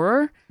of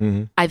horror,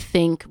 I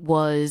think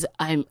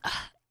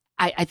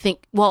I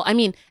think, well, I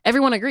mean,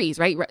 everyone agrees,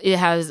 right? It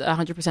has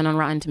 100% on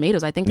Rotten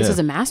Tomatoes. I think this is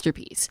a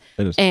masterpiece.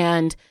 It is.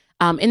 And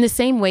in the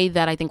same way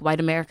that I think white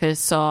America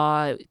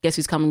saw Guess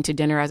Who's Coming to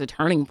Dinner as a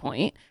turning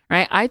point,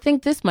 right? I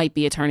think this might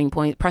be a turning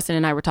point. Preston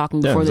and I were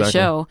talking before the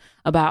show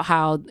about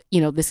how,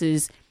 you know, this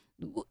is,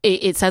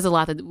 it says a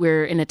lot that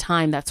we're in a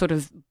time that sort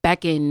of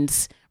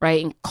beckons,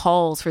 right, and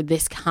calls for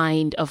this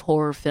kind of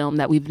horror film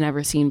that we've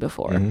never seen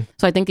before.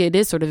 So I think it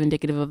is sort of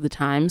indicative of the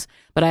times.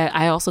 But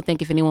I also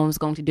think if anyone was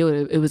going to do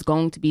it, it was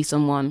going to be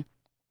someone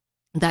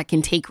that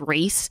can take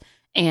race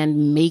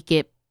and make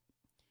it,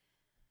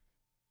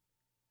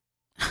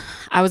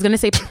 I was going to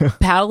say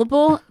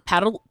palatable,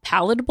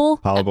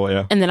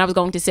 yeah. And then I was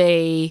going to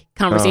say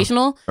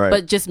conversational, right.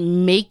 but just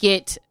make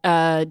it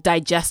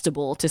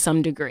digestible to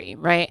some degree,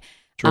 right?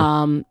 True.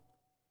 I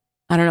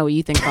don't know what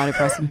you think about it,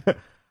 Preston.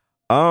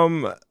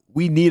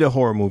 We need a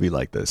horror movie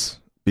like this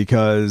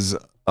because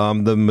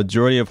the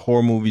majority of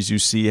horror movies you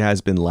see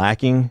has been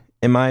lacking,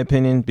 in my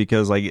opinion,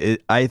 because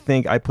like I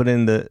think I put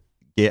in the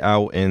Get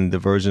Out in the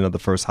version of the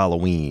first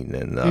Halloween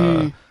and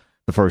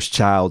the first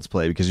Child's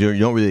Play, because you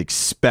don't really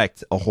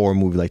expect a horror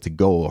movie like to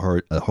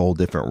go a whole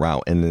different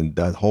route, and then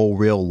the whole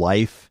real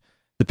life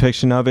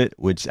depiction of it,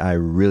 which I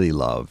really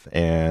love,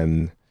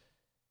 and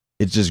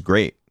it's just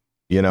great.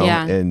 You know,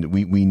 and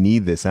we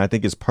need this. And I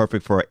think it's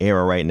perfect for our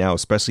era right now,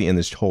 especially in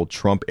this whole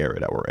Trump era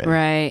that we're in.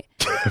 Right.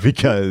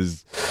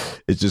 Because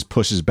it just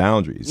pushes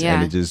boundaries.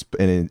 Yeah.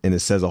 And it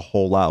says a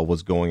whole lot of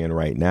what's going in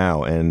right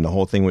now. And the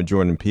whole thing with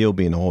Jordan Peele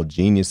being the whole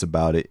genius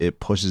about it, it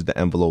pushes the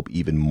envelope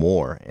even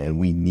more. And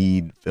we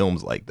need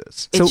films like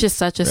this. It's just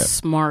such a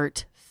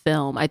smart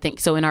film, I think.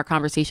 So in our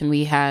conversation,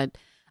 we had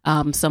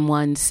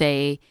someone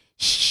say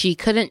she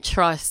couldn't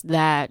trust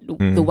that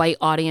the white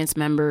audience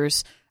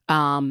members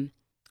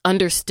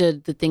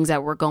understood the things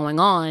that were going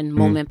on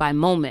moment by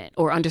moment,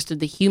 or understood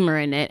the humor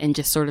in it and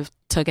just sort of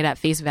took it at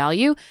face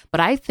value.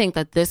 But I think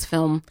that this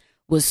film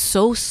was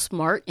so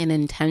smart and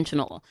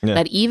intentional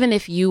that even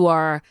if you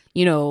are,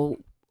 you know,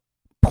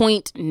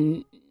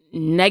 -1,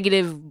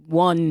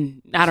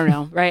 I don't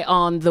know, right,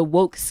 on the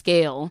woke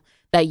scale,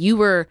 that you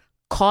were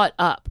caught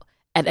up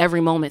at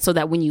every moment, so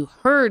that when you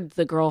heard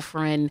the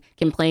girlfriend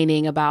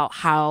complaining about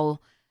how,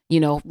 you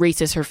know,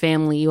 racist her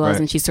family was,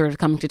 and she's sort of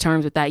coming to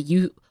terms with that,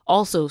 you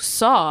also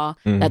saw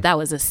that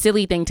was a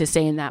silly thing to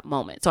say in that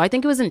moment. So I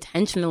think it was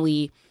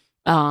intentionally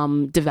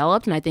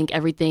developed, and I think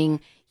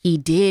everything he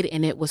did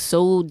in it was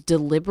so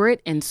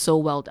deliberate and so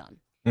well done.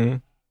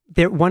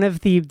 One of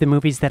the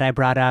movies that I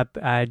brought up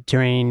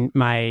during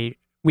my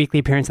weekly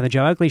appearance on the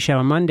Joe Ugly Show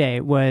on Monday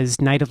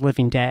was Night of the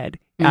Living Dead.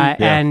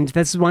 And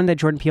this is one that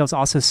Jordan Peele's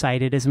also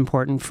cited as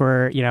important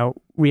for, you know,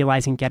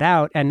 realizing Get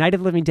Out. And Night of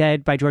the Living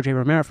Dead by George A.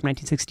 Romero from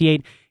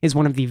 1968 is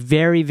one of the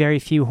very, very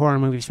few horror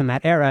movies from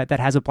that era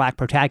that has a black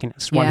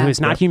protagonist. One who is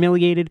not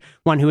humiliated,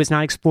 one who is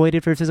not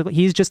exploited for physical.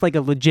 He's just like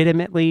a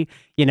legitimately,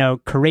 you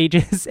know,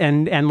 courageous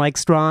and like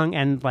strong,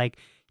 and like,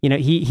 you know,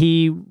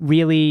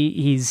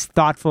 he's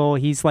thoughtful.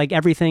 He's like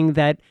everything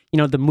that, you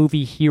know, the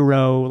movie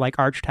hero like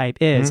archetype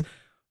is.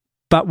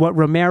 But what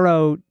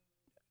Romero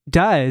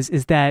does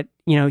is that,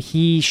 you know,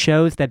 he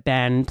shows that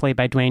Ben, played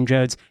by Dwayne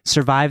Jones,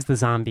 survives the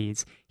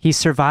zombies. He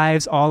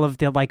survives all of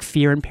the like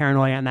fear and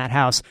paranoia in that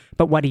house.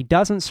 But what he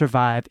doesn't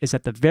survive is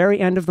at the very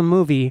end of the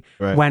movie,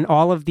 when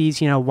all of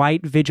these, you know,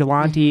 white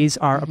vigilantes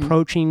are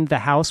approaching the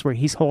house where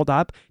he's holed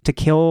up to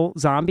kill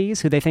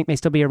zombies who they think may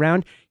still be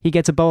around, he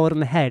gets a bullet in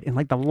the head in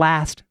like the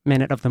last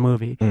minute of the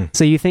movie.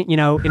 So you think, you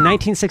know, in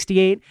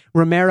 1968,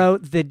 Romero,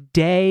 the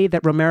day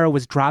that Romero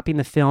was dropping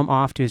the film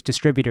off to his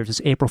distributors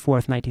was April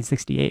 4th,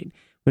 1968.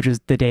 which was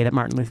the day that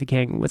Martin Luther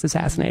King was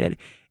assassinated.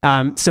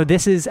 So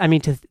this is, I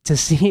mean, to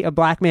see a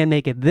black man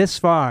make it this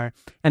far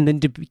and then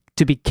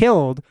to be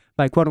killed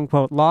by quote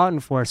unquote law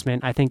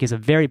enforcement, I think is a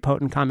very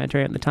potent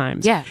commentary on the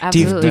times. Yeah,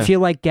 absolutely. Do you feel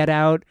like Get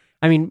Out?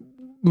 I mean,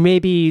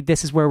 maybe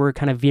this is where we're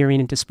kind of veering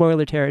into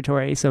spoiler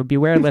territory, so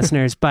beware,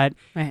 listeners. But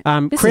Right.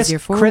 Chris is your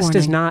does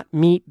forewarning. not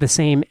meet the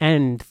same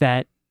end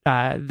that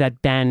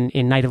Ben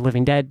in Night of the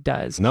Living Dead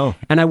does. No.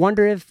 And I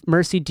wonder if,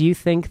 Mercy, do you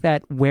think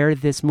that where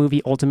this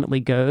movie ultimately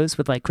goes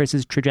with like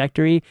Chris's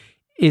trajectory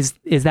is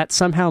that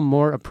somehow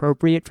more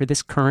appropriate for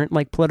this current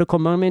like political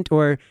moment,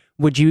 or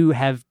would you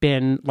have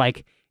been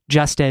like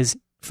just as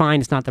fine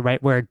is not the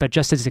right word, but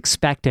just as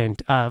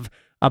expectant of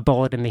a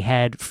bullet in the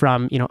head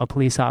from, you know, a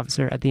police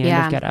officer at the end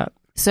Yeah. of Get Out?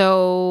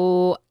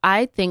 So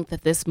I think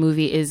that this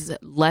movie is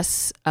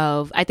less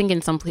of, I think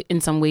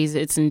in some ways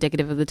it's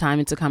indicative of the time.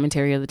 It's a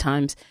commentary of the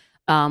times.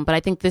 But I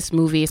think this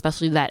movie,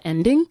 especially that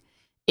ending,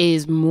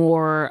 is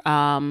more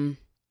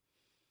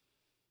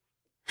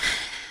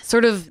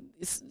sort of,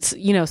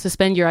 you know,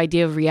 suspend your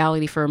idea of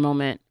reality for a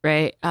moment,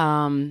 right?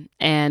 And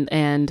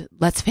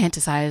let's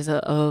fantasize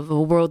of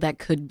a world that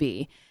could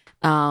be,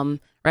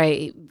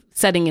 right?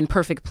 Setting in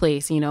perfect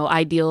place, you know,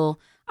 ideal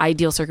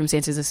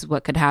circumstances. This is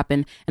what could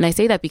happen. And I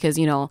say that because,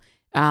 you know,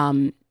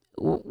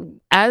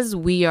 as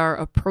we are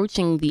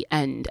approaching the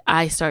end,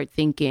 I start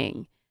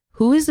thinking,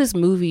 who is this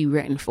movie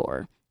written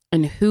for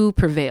and who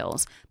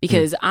prevails?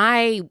 Because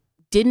I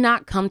did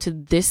not come to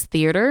this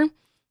theater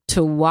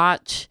to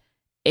watch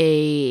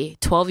a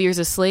 12 Years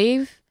a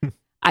Slave.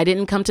 I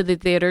didn't come to the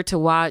theater to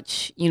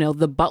watch, you know,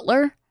 The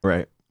Butler.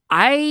 Right.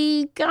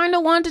 I kind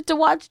of wanted to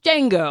watch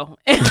Django.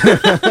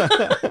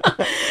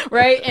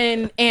 Right.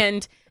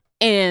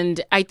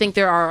 And I think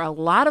there are a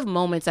lot of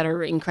moments that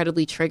are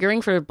incredibly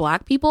triggering for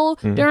Black people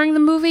during the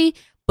movie.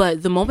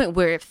 But the moment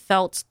where it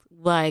felt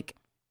like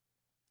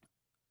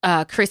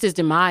Chris's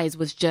demise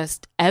was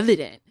just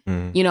evident.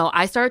 You know,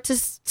 I started to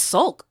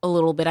sulk a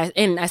little bit,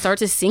 and I started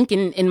to sink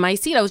in my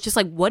seat. I was just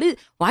like, why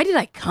did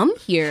I come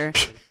here?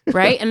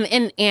 Right.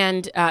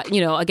 And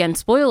you know, again,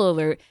 spoiler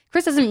alert,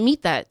 Chris doesn't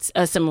meet that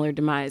a similar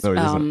demise No, he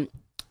doesn't.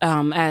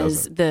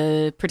 as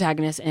the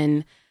protagonist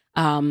in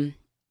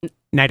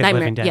Night of the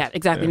Living Dead. Yeah,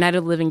 exactly. Yeah. Night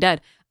of the Living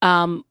Dead.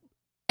 And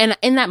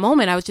in that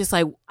moment, I was just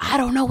like, I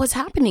don't know what's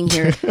happening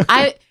here.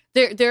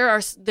 There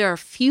are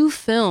few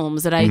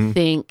films that I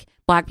think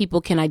Black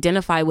people can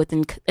identify with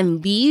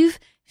and leave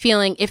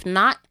feeling, if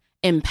not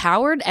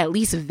empowered, at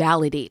least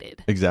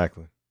validated.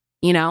 Exactly.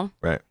 You know?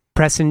 Right.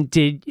 Preston,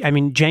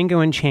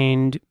 Django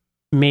Unchained,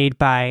 made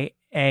by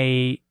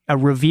a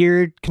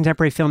revered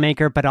contemporary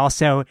filmmaker, but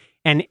also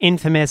an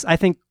infamous, I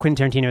think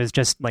Quentin Tarantino is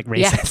just like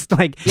racist.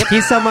 Like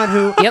he's someone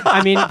who,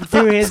 I mean,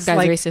 through his, This guy's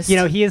like, racist. you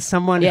know, he is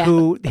someone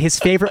who his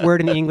favorite word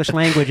in the English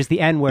language is the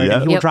N word, Yeah.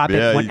 and he will Yep. drop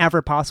Yeah, it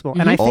whenever possible.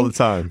 And I All think, the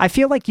time. I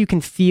feel like you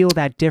can feel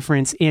that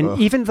difference in,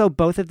 even though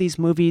both of these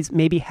movies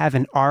maybe have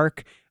an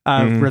arc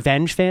of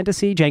revenge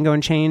fantasy, Django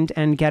Unchained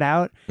and Get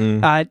Out.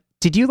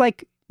 Did you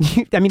like,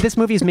 I mean, this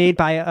movie is made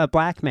by a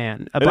black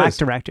man, a black is.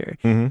 director.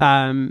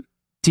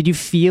 Did you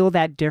feel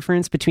that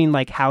difference between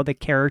like how the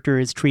character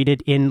is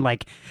treated in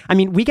like, I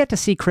mean, we get to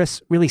see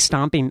Chris really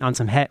stomping on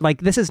some head.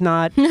 Like this is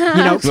not, you know,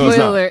 No, it's Spoiler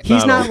not. alert.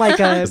 he's not all. like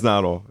a, It's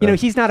not all. you know,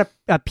 he's not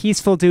a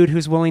peaceful dude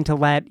who's willing to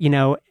let, you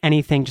know,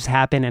 anything just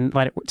happen and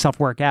let itself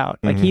work out.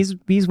 Like he's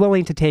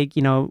willing to take,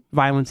 you know,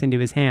 violence into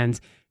his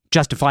hands,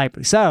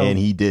 justifiably so. And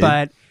he did.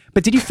 But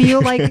did you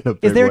feel like, In a is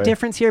big there a way.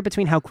 difference here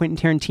between how Quentin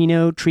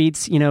Tarantino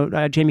treats, you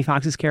know, Jamie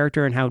Foxx's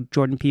character and how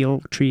Jordan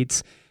Peele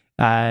treats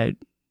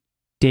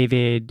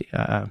David,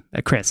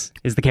 Chris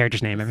is the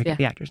character's name. I forget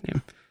the actor's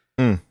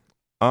name.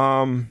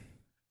 I'm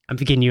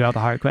giving you all the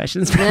hard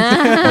questions.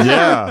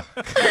 Yeah.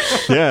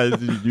 Yeah.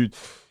 You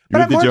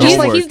But I'm did more your just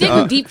homework. he's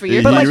digging deep for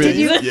you. But like, really- did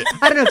you? yeah.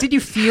 I don't know. Did you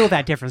feel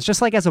that difference?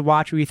 Just like as a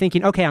watcher, were you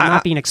thinking, okay, I'm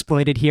not being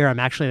exploited here. I'm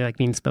actually like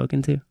being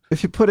spoken to.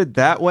 If you put it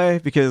that way,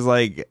 because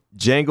like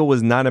Django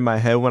was not in my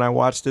head when I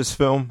watched this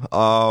film,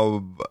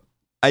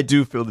 I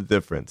do feel the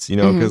difference, you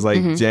know, because like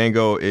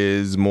Django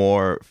is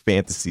more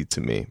fantasy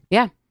to me.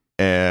 Yeah.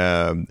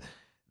 And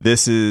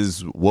this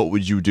is what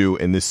would you do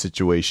in this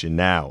situation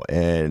now?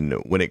 And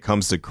when it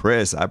comes to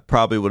Chris, I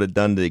probably would have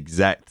done the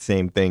exact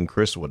same thing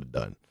Chris would have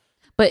done.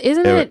 But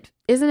isn't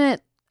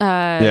it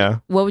Yeah.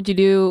 what would you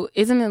do?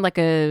 Isn't it like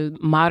a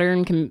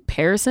modern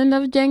comparison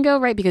of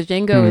Django, right? Because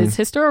Django is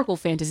historical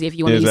fantasy, if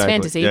you want to use Exactly.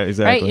 fantasy. Yeah,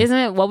 exactly. Right? Isn't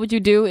it what would you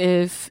do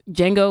if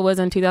Django was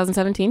in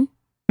 2017?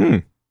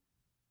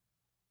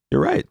 You're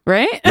right.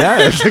 Right?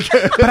 Yeah.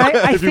 But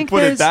I if you think put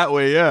it there's- that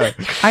way, yeah.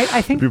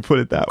 I think If you put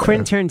it that way.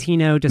 Quentin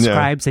Tarantino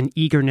describes an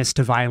eagerness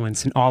to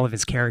violence in all of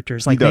his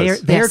characters. Like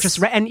does. they're Yes.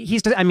 just, and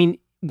he's, I mean,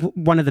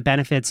 one of the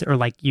benefits, or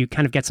like you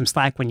kind of get some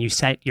slack when you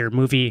set your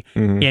movie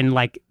in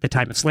like the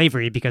time of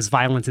slavery, because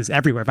violence is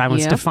everywhere.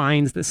 Violence Yeah.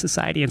 defines the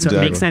society. And so it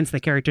Exactly. makes sense the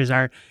characters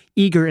are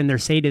eager in their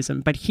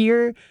sadism. But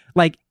here,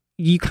 like,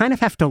 you kind of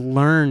have to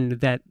learn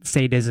that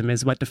sadism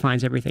is what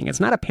defines everything.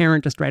 It's not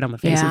apparent just right on the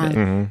face Yeah. of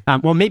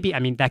it. Well, maybe, I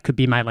mean, that could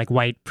be my like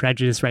white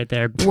prejudice right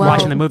there, Well-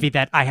 watching the movie,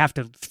 that I have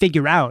to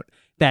figure out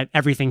that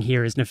everything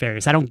here is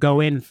nefarious. I don't go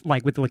in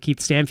like with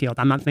Lakeith Stanfield.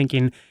 I'm not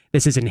thinking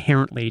this is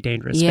inherently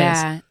dangerous space.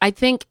 Yeah, I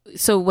think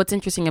so. What's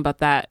interesting about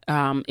that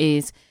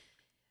is,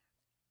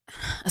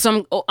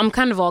 so I'm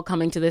kind of all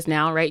coming to this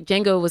now, right?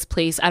 Django was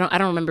placed. I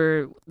don't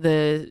remember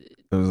the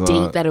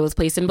date that it was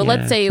placed in, but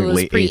let's say it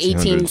was pre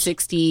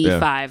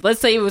 1865.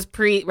 Let's say it was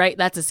right.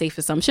 That's a safe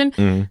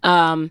assumption.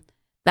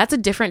 That's a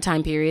different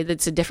time period.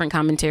 That's a different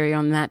commentary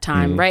on that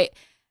time, right?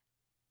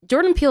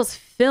 Jordan Peele's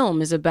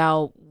film is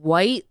about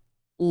white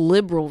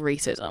liberal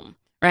racism,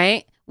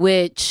 right?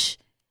 Which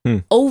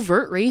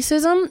overt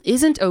racism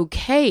isn't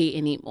okay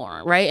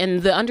anymore, right?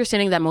 And the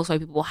understanding that most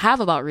white people have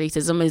about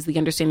racism is the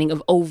understanding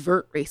of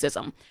overt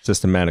racism.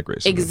 Systematic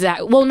racism.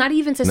 Exactly. Well, not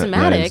even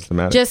systematic,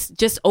 systematic.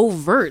 Just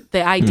overt.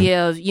 The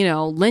idea of,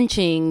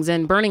 lynchings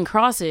and burning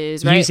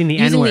crosses, right? Using the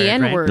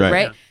N-word,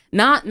 right?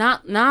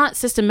 Not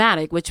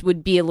systematic, which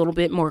would be a little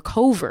bit more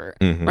covert,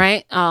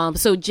 right?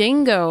 So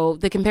Django,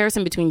 the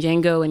comparison between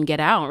Django and Get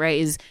Out, right,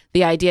 is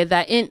the idea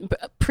that in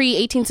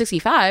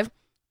pre-1865,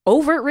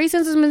 overt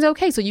racism is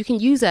okay, so you can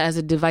use that as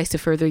a device to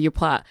further your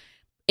plot.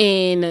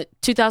 In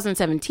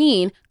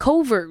 2017,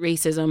 covert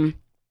racism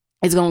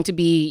is going to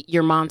be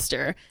your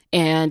monster,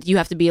 and you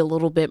have to be a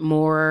little bit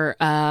more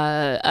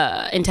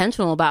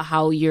intentional about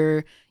how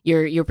you're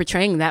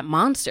portraying that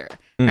monster,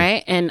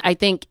 right? And I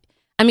think,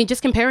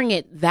 just comparing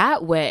it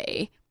that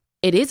way,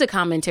 it is a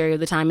commentary of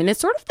the time, and it's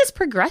sort of this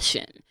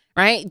progression,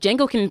 right?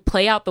 Django can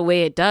play out the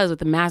way it does with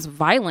the mass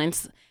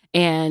violence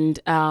and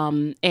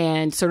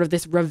sort of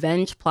this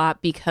revenge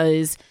plot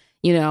because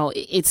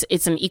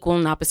it's an equal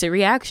and opposite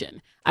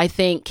reaction. I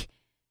think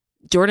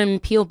Jordan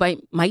Peele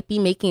might be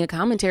making a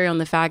commentary on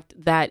the fact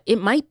that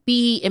it might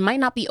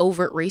not be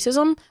overt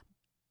racism,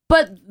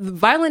 but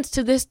violence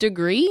to this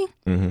degree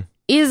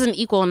is an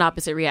equal and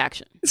opposite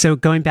reaction. So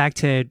going back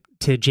to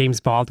James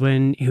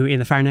Baldwin, who in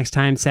The Fire Next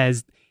Time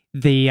says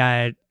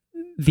the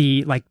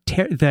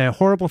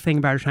horrible thing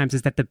about our times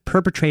is that the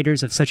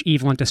perpetrators of such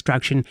evil and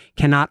destruction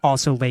cannot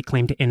also lay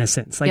claim to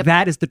innocence.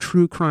 That is the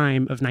true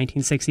crime of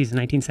 1960s and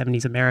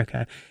 1970s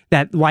America.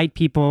 That white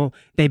people,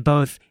 they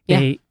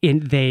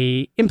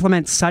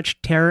implement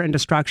such terror and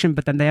destruction,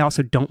 but then they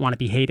also don't want to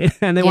be hated,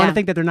 and they want to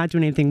think that they're not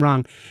doing anything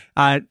wrong.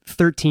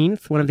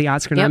 13th, one of the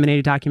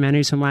Oscar-nominated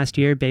documentaries from last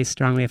year, based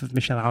strongly off of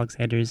Michelle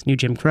Alexander's New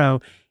Jim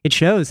Crow, it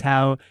shows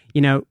how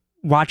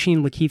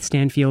watching Lakeith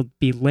Stanfield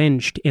be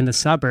lynched in the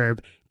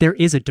suburb, there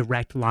is a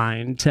direct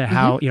line to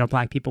how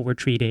Black people were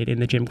treated in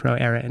the Jim Crow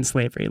era in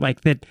slavery.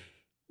 Like that,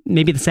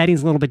 maybe the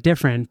setting's a little bit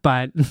different,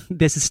 but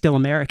this is still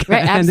America.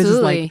 Right,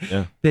 absolutely.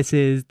 And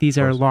these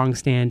are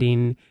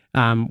longstanding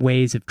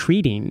ways of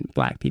treating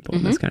Black people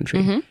in this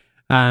country.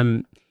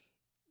 One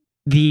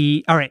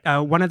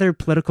other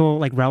political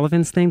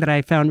relevance thing that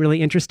I found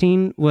really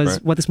interesting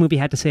was what this movie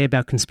had to say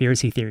about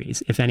conspiracy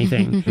theories, if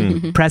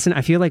anything. Preston,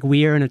 I feel like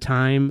we are in a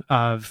time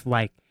of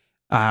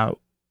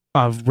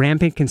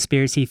rampant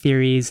conspiracy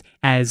theories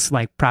as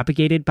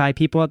propagated by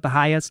people at the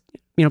highest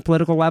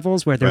political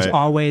levels, where there's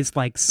always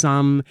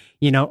some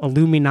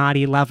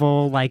Illuminati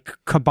level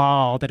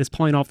cabal that is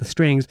pulling off the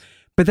strings.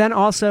 But then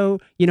also,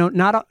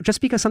 not just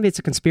because something's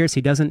a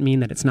conspiracy doesn't mean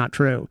that it's not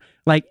true.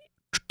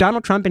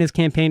 Donald Trump and his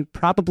campaign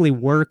probably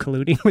were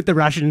colluding with the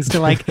Russians to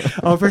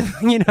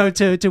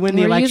to win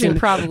the election. Using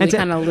probably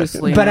kind of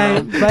loosely, but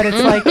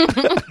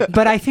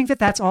I think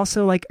that's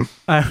also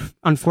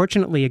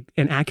unfortunately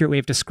an accurate way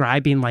of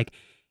describing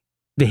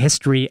the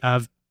history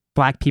of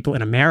Black people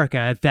in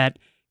America, that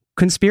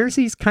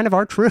conspiracies kind of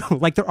are true.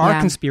 There are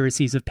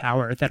conspiracies of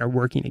power that are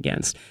working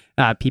against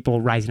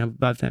people rising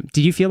above them.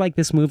 Do you feel like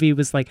this movie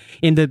was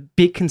in the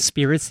big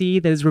conspiracy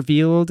that is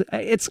revealed?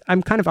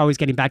 I'm kind of always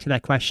getting back to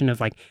that question of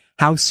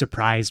how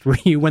surprised were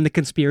you when the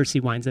conspiracy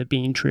winds up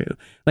being true?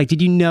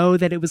 Did you know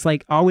that it was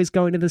always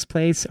going to this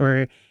place,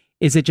 or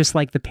is it just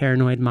the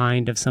paranoid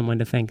mind of someone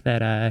to think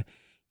that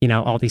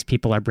all these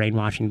people are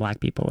brainwashing Black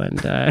people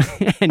and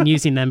and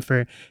using them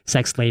for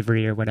sex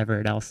slavery or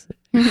whatever else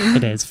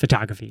it is,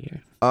 photography?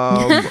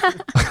 Sex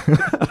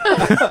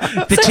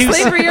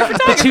slavery or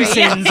photography. The two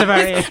sins of our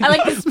age. I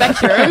like the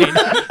spectrum.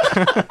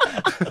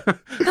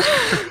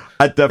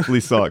 I definitely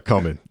saw it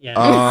coming. Yeah.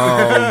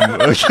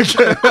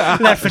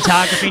 That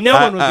photography. No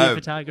one would be a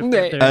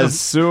photographer. As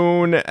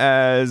soon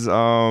as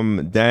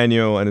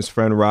Daniel and his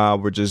friend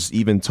Rob were just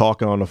even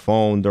talking on the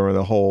phone during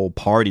the whole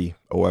party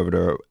or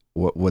whatever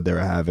what they were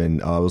having,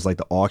 it was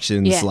the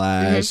auction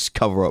 /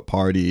 cover up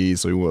party,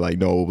 so we were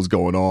know what was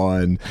going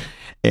on.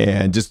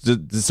 And just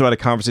sort of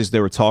conversations they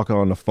were talking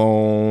on the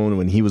phone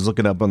when he was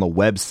looking up on the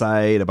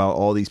website about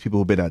all these people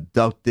who've been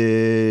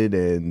abducted,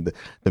 and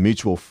the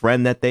mutual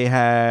friend that they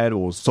had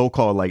was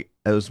so-called it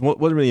wasn't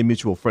really a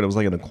mutual friend, it was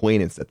an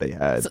acquaintance that they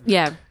had.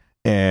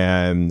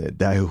 And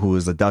that who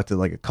was abducted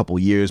a couple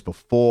years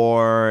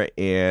before,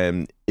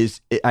 and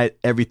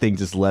everything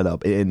just led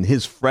up, and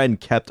his friend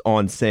kept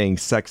on saying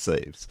sex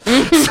slaves. So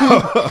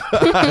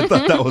I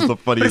thought that was the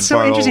funniest part. But it's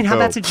so interesting how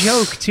that's a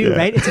joke too,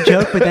 right? It's a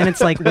joke, but then it's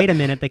wait a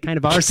minute, they kind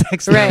of are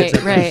sex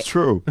slaves. Right. It's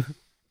true.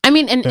 And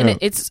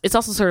it's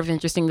also sort of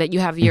interesting that you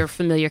have your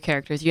familiar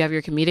characters, you have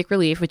your comedic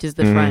relief, which is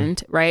the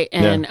friend, right?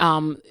 And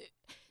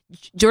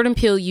Jordan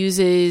Peele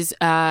uses.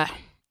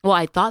 Well,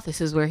 I thought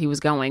this is where he was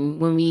going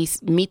when we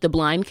meet the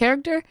blind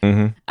character.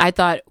 I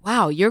thought,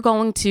 wow, you're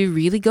going to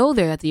really go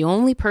there. That the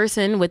only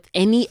person with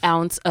any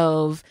ounce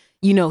of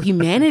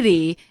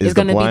humanity is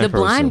going to be the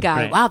blind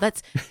guy. Right. Wow,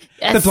 that's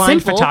the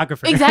blind simple.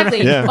 photographer.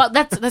 Exactly. Yeah. Well,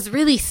 that's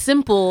really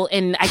simple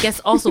and I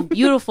guess also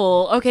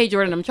beautiful. Okay,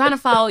 Jordan, I'm trying to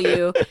follow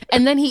you.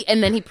 And then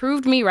he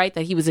proved me right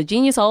that he was a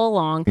genius all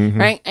along.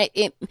 Right?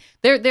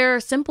 There are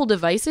simple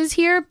devices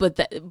here, but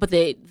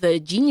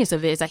the genius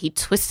of it is that he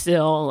twists it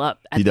all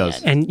up. At He the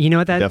does. end. And you know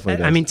what that?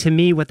 Definitely I does. mean, to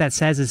me, what that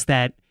says is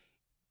that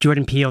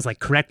Jordan Peele's like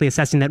correctly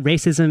assessing that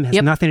racism has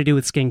Yep. nothing to do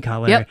with skin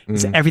color. Yep.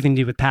 It's everything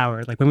to do with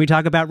power. Like when we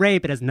talk about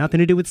rape, it has nothing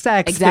to do with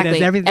sex. It Exactly.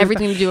 has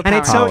everything to do with and power.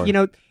 it's so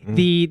Power.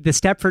 the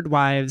Stepford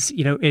Wives,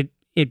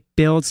 it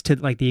builds to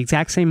like the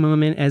exact same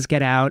moment as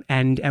Get Out,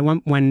 and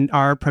when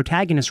our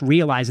protagonist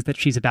realizes that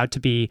she's about to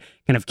be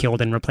kind of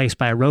killed and replaced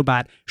by a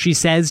robot, she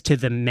says to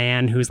the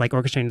man who's like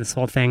orchestrating this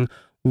whole thing,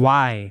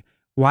 why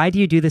do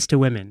you do this to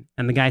women?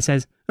 And the guy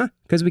says,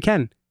 because we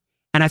can.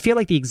 And I feel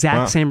like the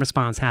exact same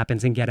response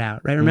happens in Get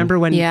Out, right? Remember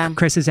when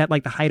Chris is at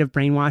like the height of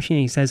brainwashing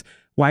and he says,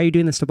 why are you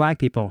doing this to black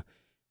people?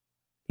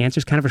 The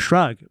answer's kind of a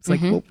shrug. It's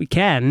like, well, we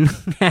can.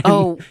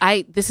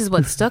 And This is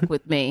what stuck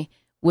with me.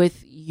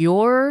 With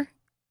your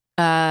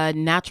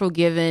natural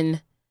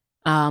given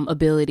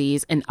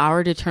abilities and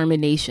our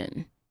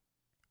determination,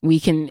 we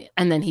can,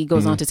 and then he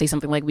goes on to say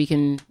something like, we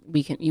can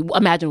you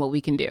imagine what we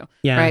can do.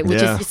 Yeah. Right.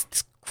 Which Yeah. is just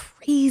this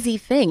crazy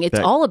thing. It's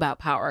That- all about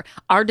power.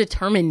 Our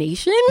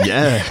determination.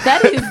 Yeah.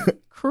 That is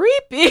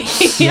creepy.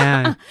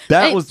 Yeah.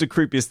 That was the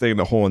creepiest thing in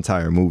the whole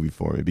entire movie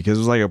for me, because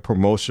it was like a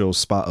promotional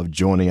spot of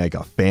joining like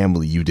a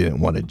family you didn't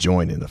want to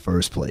join in the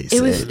first place.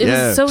 It was And, it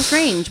was so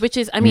strange, which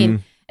is, I mean,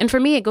 Mm-hmm. and for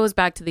me, it goes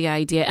back to the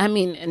idea. I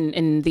mean,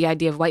 and the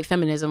idea of white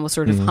feminism was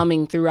sort of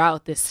humming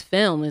throughout this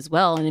film as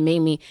well,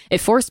 and it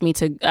forced me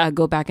to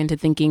go back into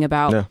thinking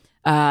about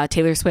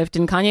Taylor Swift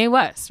and Kanye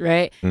West,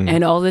 right,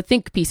 and all the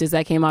think pieces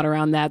that came out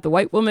around that. The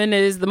white woman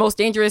is the most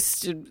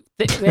dangerous,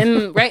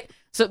 right?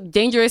 So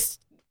dangerous.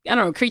 I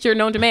don't know, creature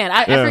known to man.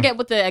 I forget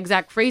what the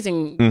exact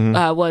phrasing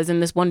was in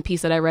this one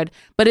piece that I read,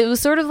 but it was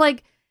sort of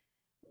like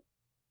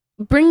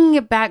bringing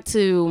it back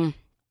to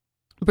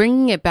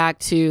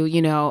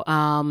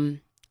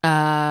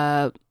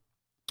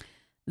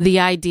the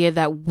idea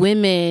that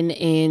women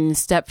in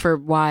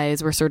Stepford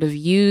Wives were sort of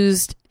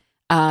used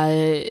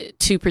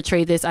to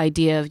portray this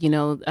idea of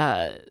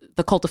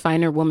the cult of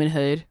finer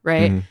womanhood,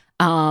 right?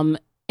 And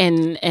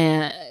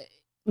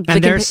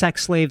they're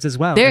sex slaves as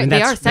well. They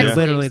that's are sex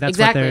literally slaves.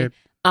 that's Exactly. what they're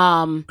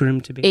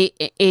groomed to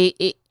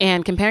be.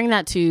 And comparing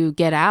that to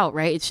Get Out,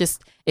 right?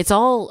 It's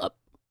all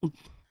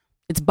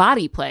it's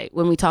body play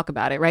when we talk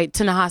about it, right?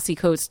 Ta-Nehisi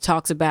Coates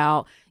talks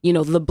about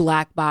the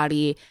black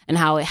body and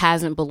how it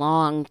hasn't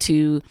belonged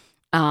to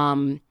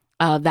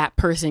that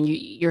person,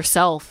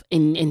 yourself,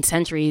 in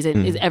centuries,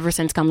 and ever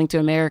since coming to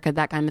America,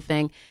 that kind of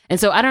thing.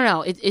 And so I don't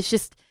know. It's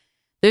just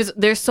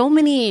there's so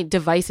many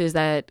devices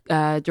that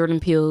Jordan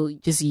Peele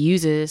just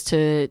uses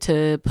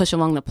to push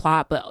along the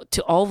plot, but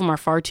all of them are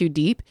far too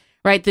deep,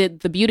 right?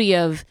 The beauty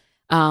of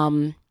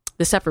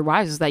the Stepford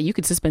Wives is that you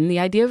could suspend the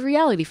idea of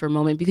reality for a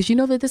moment because you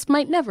know that this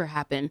might never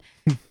happen.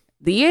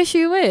 The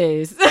issue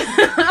is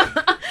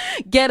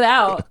Get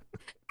Out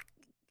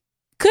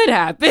could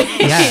happen.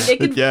 Yeah. It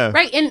could, Yeah.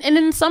 right? And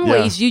in some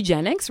ways,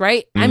 eugenics,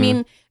 right? I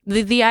mean,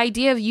 the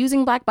idea of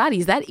using black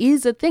bodies, that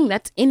is a thing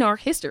that's in our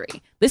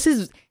history. This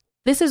is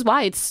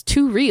why it's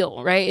too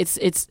real, right?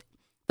 It's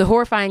the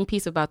horrifying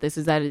piece about this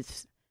is that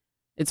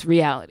it's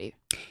reality.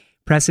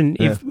 Preston,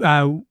 if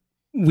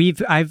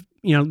I've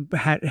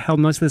held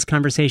most of this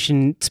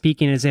conversation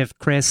speaking as if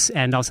Chris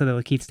and also the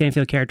Lakeith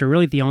Stanfield character are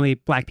really the only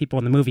black people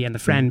in the movie and the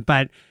friend,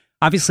 but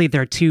obviously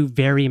there are two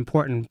very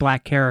important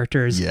black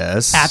characters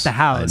at the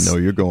house. I know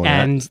you're going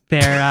and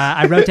there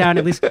I wrote down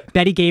at least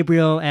Betty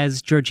Gabriel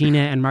as Georgina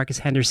and Marcus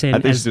Henderson I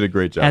think she did a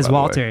great job as by the way.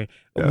 Walter.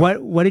 Yeah.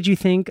 What did you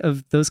think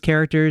of those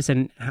characters,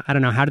 and I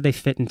don't know, how did they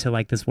fit into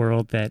like this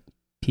world that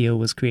Peele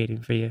was creating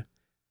for you?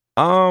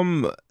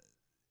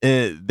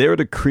 They're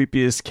the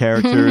creepiest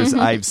characters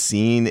I've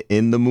seen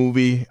in the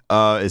movie,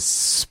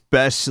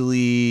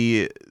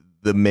 especially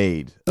the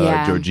maid,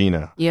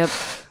 Georgina. Yep.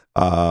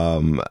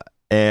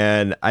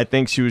 And I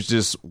think she was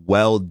just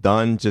well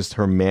done, just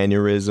her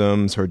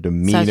mannerisms, her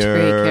demeanor. Such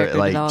great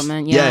character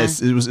development, yeah.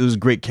 Yes, it was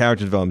great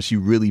character development. She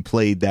really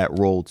played that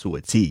role to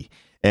a T.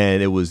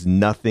 And it was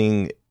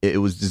nothing, it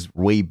was just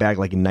way back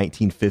like in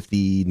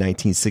 1950,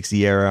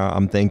 1960 era,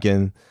 I'm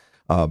thinking.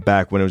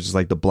 Back when it was just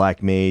like the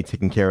black maid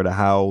taking care of the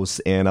house.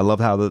 And I love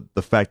how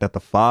the fact that the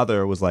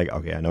father was like,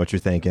 okay, I know what you're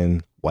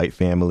thinking. White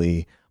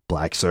family,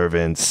 black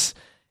servants.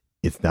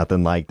 It's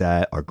nothing like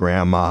that. Our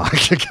grandma.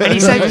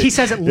 And he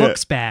says it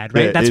looks bad,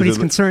 right? Yeah, That's what he's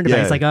concerned about.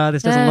 He's like, oh,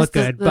 this doesn't look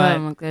good.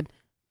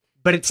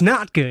 But it's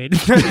not good.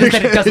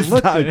 That it doesn't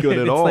look not good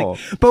at It's all.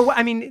 But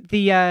I mean,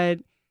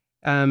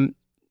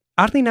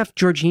 oddly enough,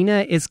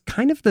 Georgina is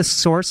kind of the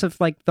source of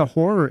like the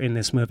horror in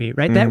this movie,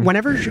 right? That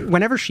whenever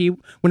Jordan She's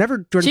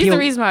Peele the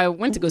reason why I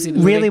went to go see the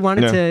movie. really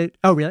wanted to.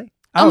 Oh, really?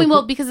 I mean, cool.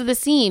 well, because of the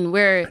scene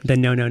where The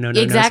no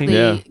exactly scene.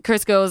 Yeah.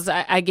 Chris goes,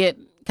 I get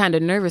kind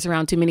of nervous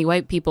around too many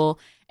white people,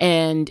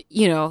 and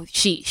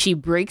she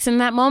breaks in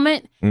that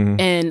moment,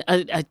 and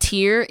a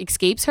tear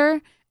escapes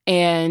her,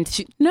 and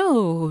she,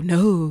 no.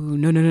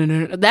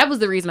 That was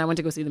the reason I went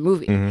to go see the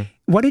movie.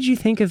 What did you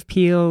think of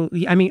Peele?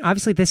 I mean,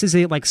 obviously, this is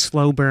a like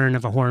slow burn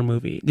of a horror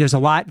movie. There's a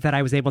lot that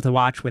I was able to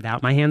watch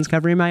without my hands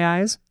covering my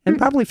eyes, and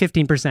probably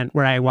 15%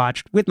 where I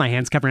watched with my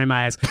hands covering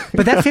my eyes.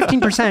 But that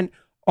 15%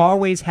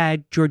 always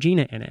had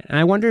Georgina in it, and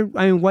I wonder,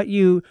 I mean, what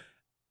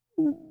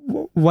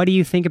do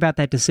you think about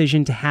that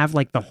decision to have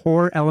like the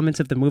horror elements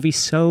of the movie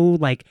so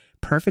like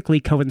perfectly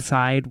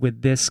coincide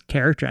with this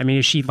character? I mean,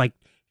 is she like,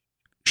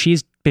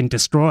 she's been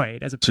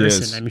destroyed as a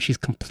person. I mean, she's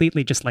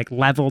completely just like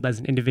leveled as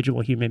an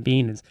individual human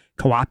being, is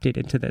co-opted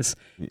into this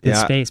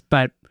space.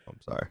 But I'm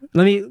sorry.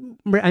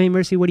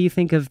 Mercy, what do you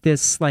think of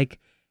this, like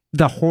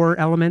the horror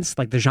elements,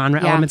 like the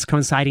genre elements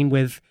coinciding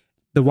with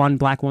the one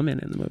black woman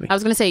in the movie? I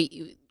was going to say,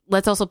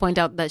 let's also point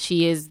out that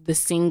she is the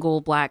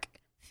single black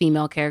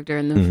female character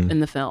in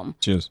the film.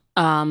 She is.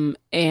 And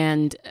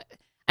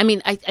I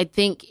mean, I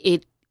think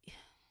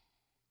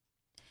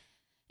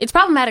it's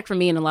problematic for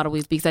me in a lot of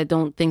ways, because I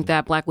don't think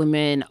that black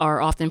women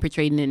are often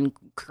portrayed in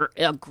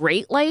a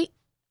great light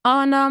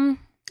on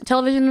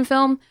television and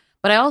film.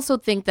 But I also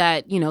think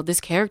that, this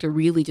character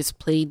really just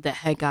played the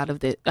heck out of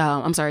this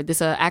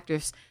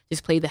actress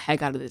just played the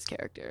heck out of this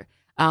character.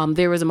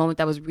 There was a moment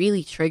that was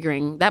really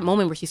triggering. That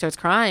moment where she starts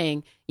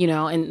crying,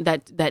 and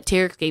that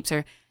tear escapes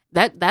her.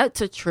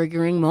 That's a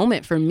triggering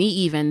moment for me.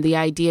 Even the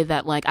idea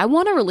that like, I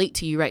want to relate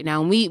to you right now.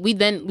 And we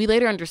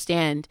later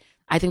understand,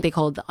 I think they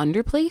call it the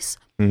underplace.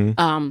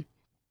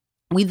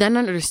 We then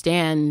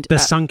understand the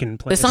sunken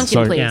place. The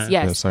sunken place, yes.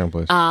 Yeah, sunken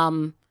place.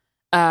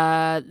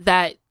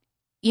 That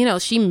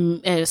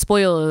she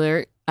spoiler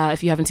alert.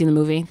 If you haven't seen the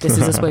movie, this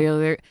is a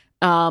spoiler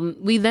alert.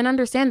 We then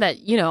understand that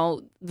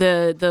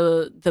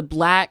the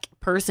black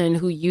person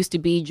who used to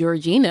be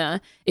Georgina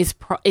is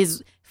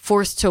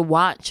forced to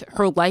watch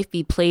her life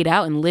be played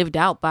out and lived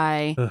out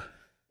by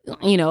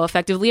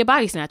effectively a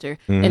body snatcher.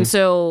 And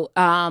so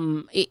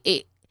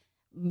it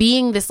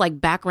being this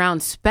like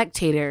background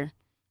spectator,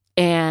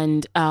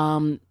 and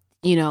we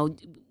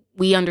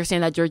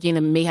understand that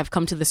Georgina may have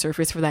come to the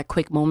surface for that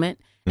quick moment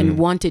and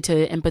wanted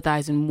to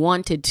empathize and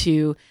wanted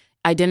to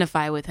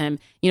identify with him.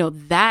 I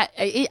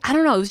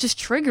don't know, it was just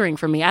triggering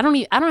for me. I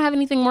don't have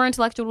anything more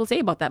intellectual to say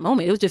about that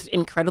moment. It was just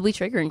incredibly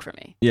triggering for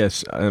me.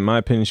 Yes, in my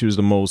opinion, she was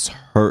the most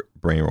hurt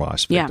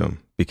brainwashed victim,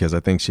 because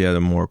I think she had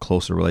a more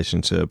closer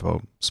relationship,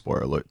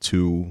 spoiler alert,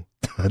 to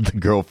the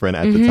girlfriend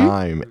at the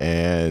time,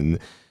 and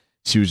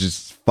she was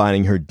just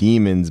fighting her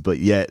demons, but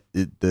yet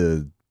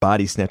the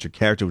body snatcher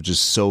character was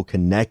just so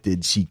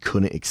connected, she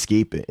couldn't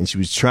escape it. And she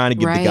was trying to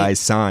give the guy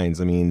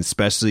signs. I mean,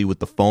 especially with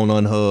the phone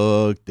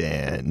unhooked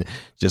and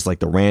just like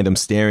the random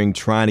staring,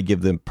 trying to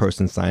give the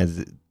person signs,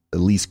 at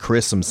least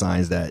Chris some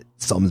signs that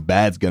something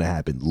bad's going to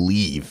happen.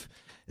 Leave.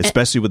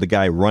 Especially with the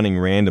guy running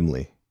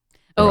randomly.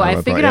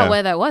 I figured out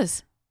where that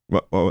was.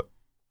 What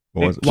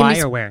was it? Why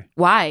or where?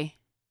 Why?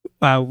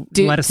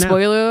 Let us know.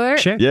 Spoiler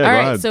alert? Sure. Yeah, all right,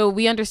 ahead. So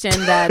we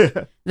understand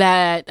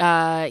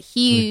that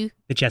he...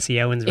 The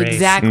Jesse Owens race.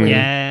 Exactly.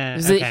 Yeah.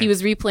 Okay. He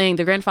was replaying,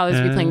 the grandfather's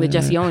replaying the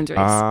Jesse Owens race.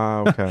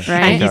 Okay.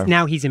 Right? And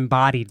now he's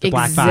embodied the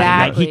black body.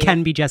 Right? He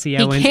can be Jesse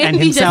Owens He can and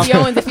be himself. Jesse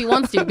Owens if he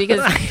wants to,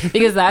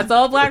 because that's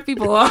all black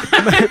people are.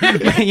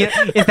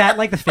 Is that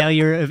like the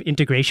failure of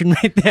integration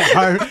right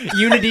there?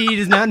 Unity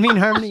does not mean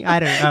harmony?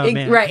 I don't know. Oh,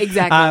 man. Right,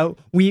 exactly.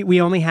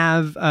 We only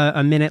have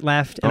a minute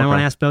left, and I want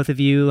to ask both of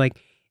you, like,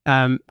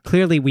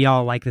 clearly we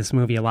all like this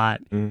movie a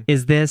lot.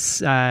 Is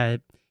this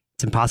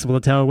it's impossible to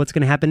tell what's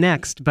going to happen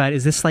next, but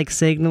is this like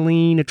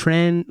signaling a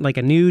trend, like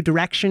a new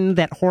direction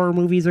that horror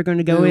movies are going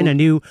to go in, a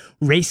new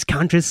race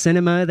conscious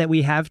cinema that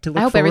we have to look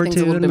forward to? I hope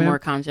everything's a little bit more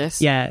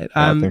conscious. Yeah.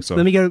 I think so.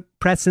 Let me go,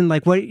 Preston.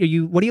 Like, what are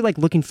you like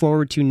looking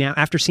forward to now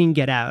after seeing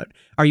Get Out?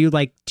 Are you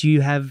like, do you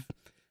have,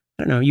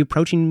 I don't know, are you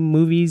approaching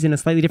movies in a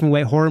slightly different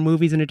way, horror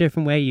movies in a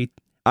different way?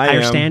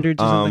 Higher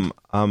standards or something?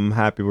 I'm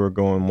happy we're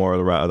going more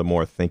the route of the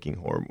more thinking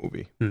horror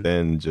movie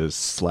than just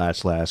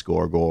slash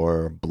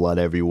gore, blood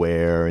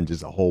everywhere, and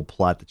just a whole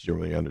plot that you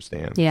don't really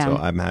understand. Yeah. So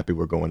I'm happy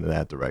we're going in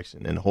that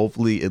direction. And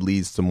hopefully it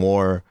leads to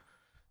more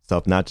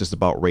stuff, not just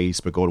about race,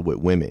 but go with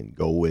women,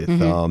 go with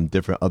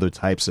different other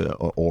types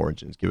of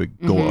origins, go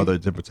with other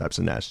different types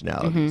of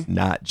nationalities,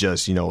 not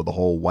just, the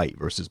whole white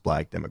versus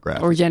black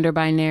demographic. Or gender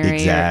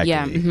binary.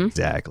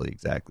 Exactly.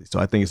 So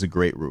I think it's a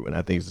great route, and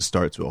I think it's a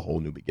start to a whole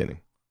new beginning.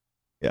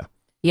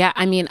 Yeah,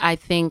 I mean, I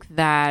think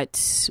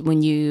that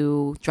when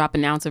you drop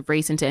an ounce of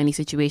race into any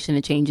situation,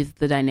 it changes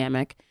the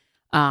dynamic.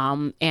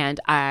 And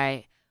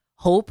I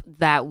hope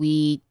that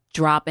we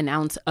drop an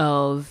ounce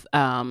of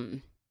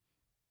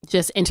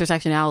just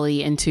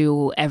intersectionality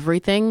into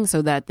everything,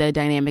 so that the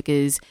dynamic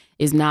is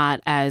not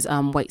as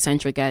white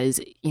centric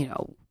as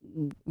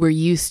we're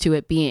used to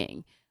it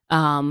being.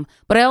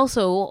 But I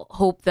also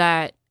hope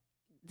that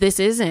this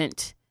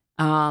isn't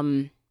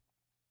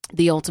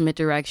the ultimate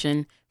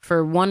direction.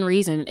 For one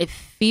reason, it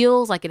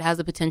feels like it has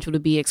the potential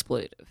to be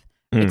exploitative,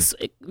 True.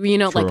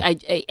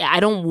 Like I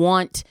don't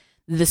want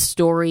the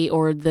story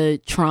or the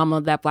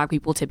trauma that Black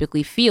people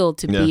typically feel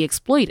to be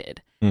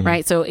exploited,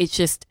 right? So it's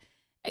just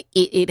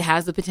it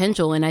has the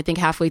potential, and I think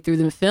halfway through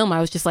the film,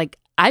 I was just like,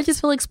 I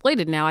just feel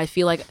exploited now. I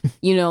feel like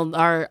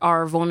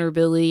our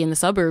vulnerability in the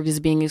suburbs is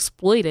being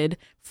exploited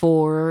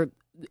for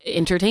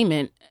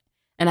entertainment,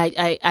 and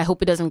I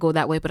hope it doesn't go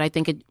that way. But I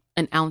think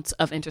an ounce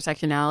of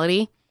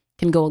intersectionality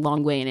can go a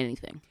long way in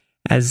anything.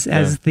 As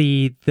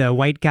the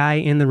white guy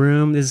in the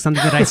room, this is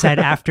something that I said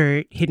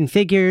after Hidden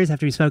Figures,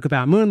 after we spoke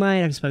about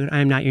Moonlight, after we spoke about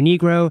I Am Not Your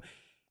Negro.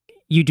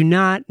 You do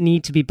not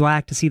need to be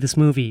Black to see this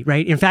movie,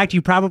 right? In fact,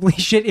 you probably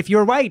should. If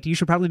you're white, you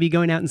should probably be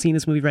going out and seeing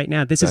this movie right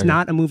now. This is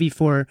not a movie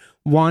for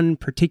one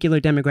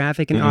particular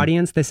demographic and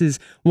audience. This is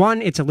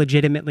it's a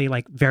legitimately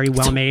like very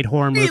well-made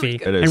horror movie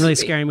and really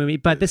scary movie.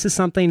 But this is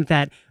something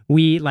that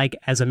we like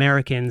as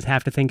Americans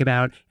have to think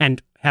about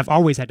and have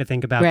always had to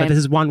think about. But this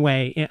is one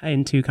way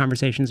into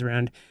conversations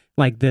around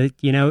like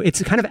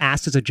it's kind of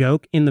asked as a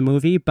joke in the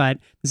movie, but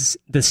this is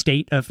the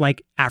state of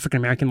like African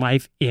American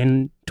life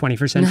in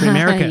 21st century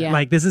America.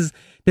 Like this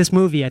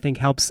movie, I think,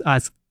 helps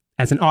us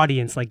as an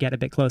audience like get a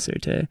bit closer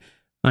to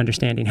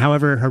understanding,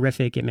 however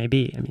horrific it may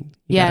be. I mean,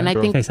 and I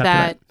think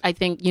that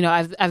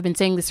I've been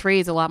saying this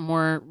phrase a lot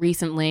more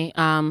recently.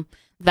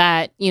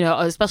 That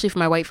especially for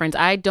my white friends,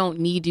 I don't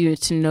need you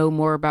to know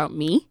more about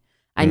me.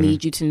 I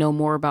need you to know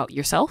more about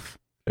yourself.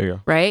 There you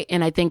go. Right.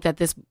 And I think that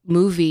this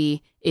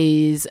movie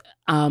is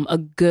a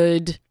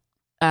good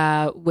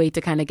way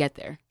to kind of get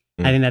there.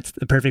 I think that's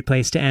the perfect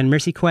place to end.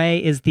 Mercy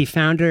Quay is the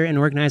founder and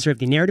organizer of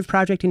the Narrative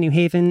Project in New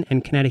Haven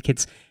and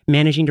Connecticut's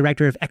managing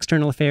director of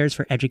external affairs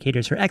for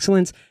Educators for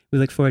Excellence. We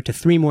look forward to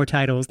 3 more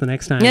titles the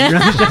next time.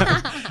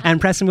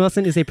 And Preston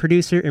Wilson is a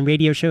producer and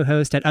radio show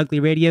host at Ugly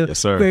Radio. Yes,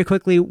 sir. Very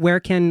quickly, where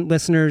can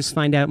listeners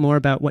find out more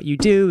about what you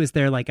do? Is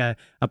there like a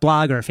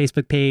blog or a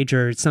Facebook page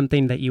or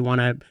something that you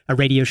want a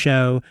radio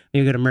show?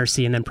 Maybe go to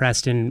Mercy and then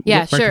Preston.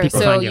 Yeah, sure.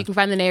 So you can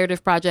find the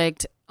Narrative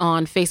Project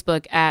on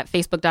Facebook at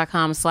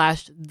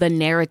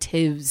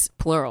facebook.com/thenarratives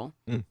plural.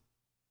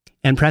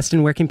 And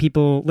Preston, where can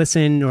people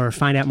listen or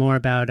find out more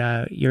about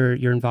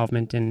your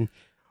involvement in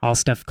all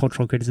stuff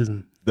cultural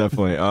criticism?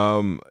 Definitely.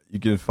 You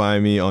can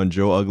find me on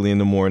Joe Ugly in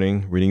the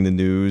morning, reading the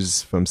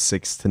news from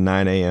 6 to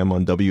 9 a.m.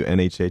 on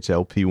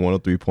WNHHLP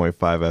 103.5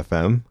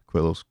 FM.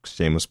 Quick little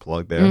shameless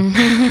plug there.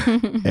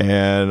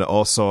 And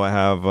also I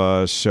have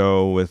a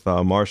show with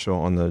Marshall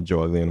on the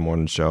Joe Ugly in the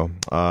Morning show.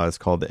 It's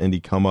called The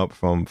Indie Come Up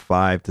from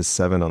 5 to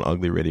 7 on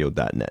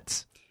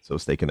uglyradio.net. So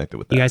stay connected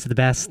with that. You guys are the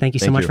best. Thank you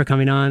so much for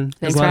coming on.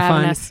 Thanks for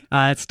having us.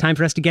 It's time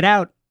for us to get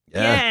out.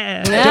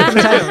 Yeah.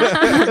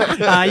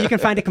 You can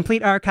find a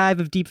complete archive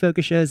of Deep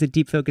Focus shows at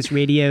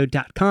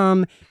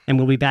deepfocusradio.com. And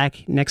we'll be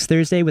back next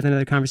Thursday with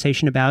another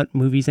conversation about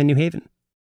movies in New Haven.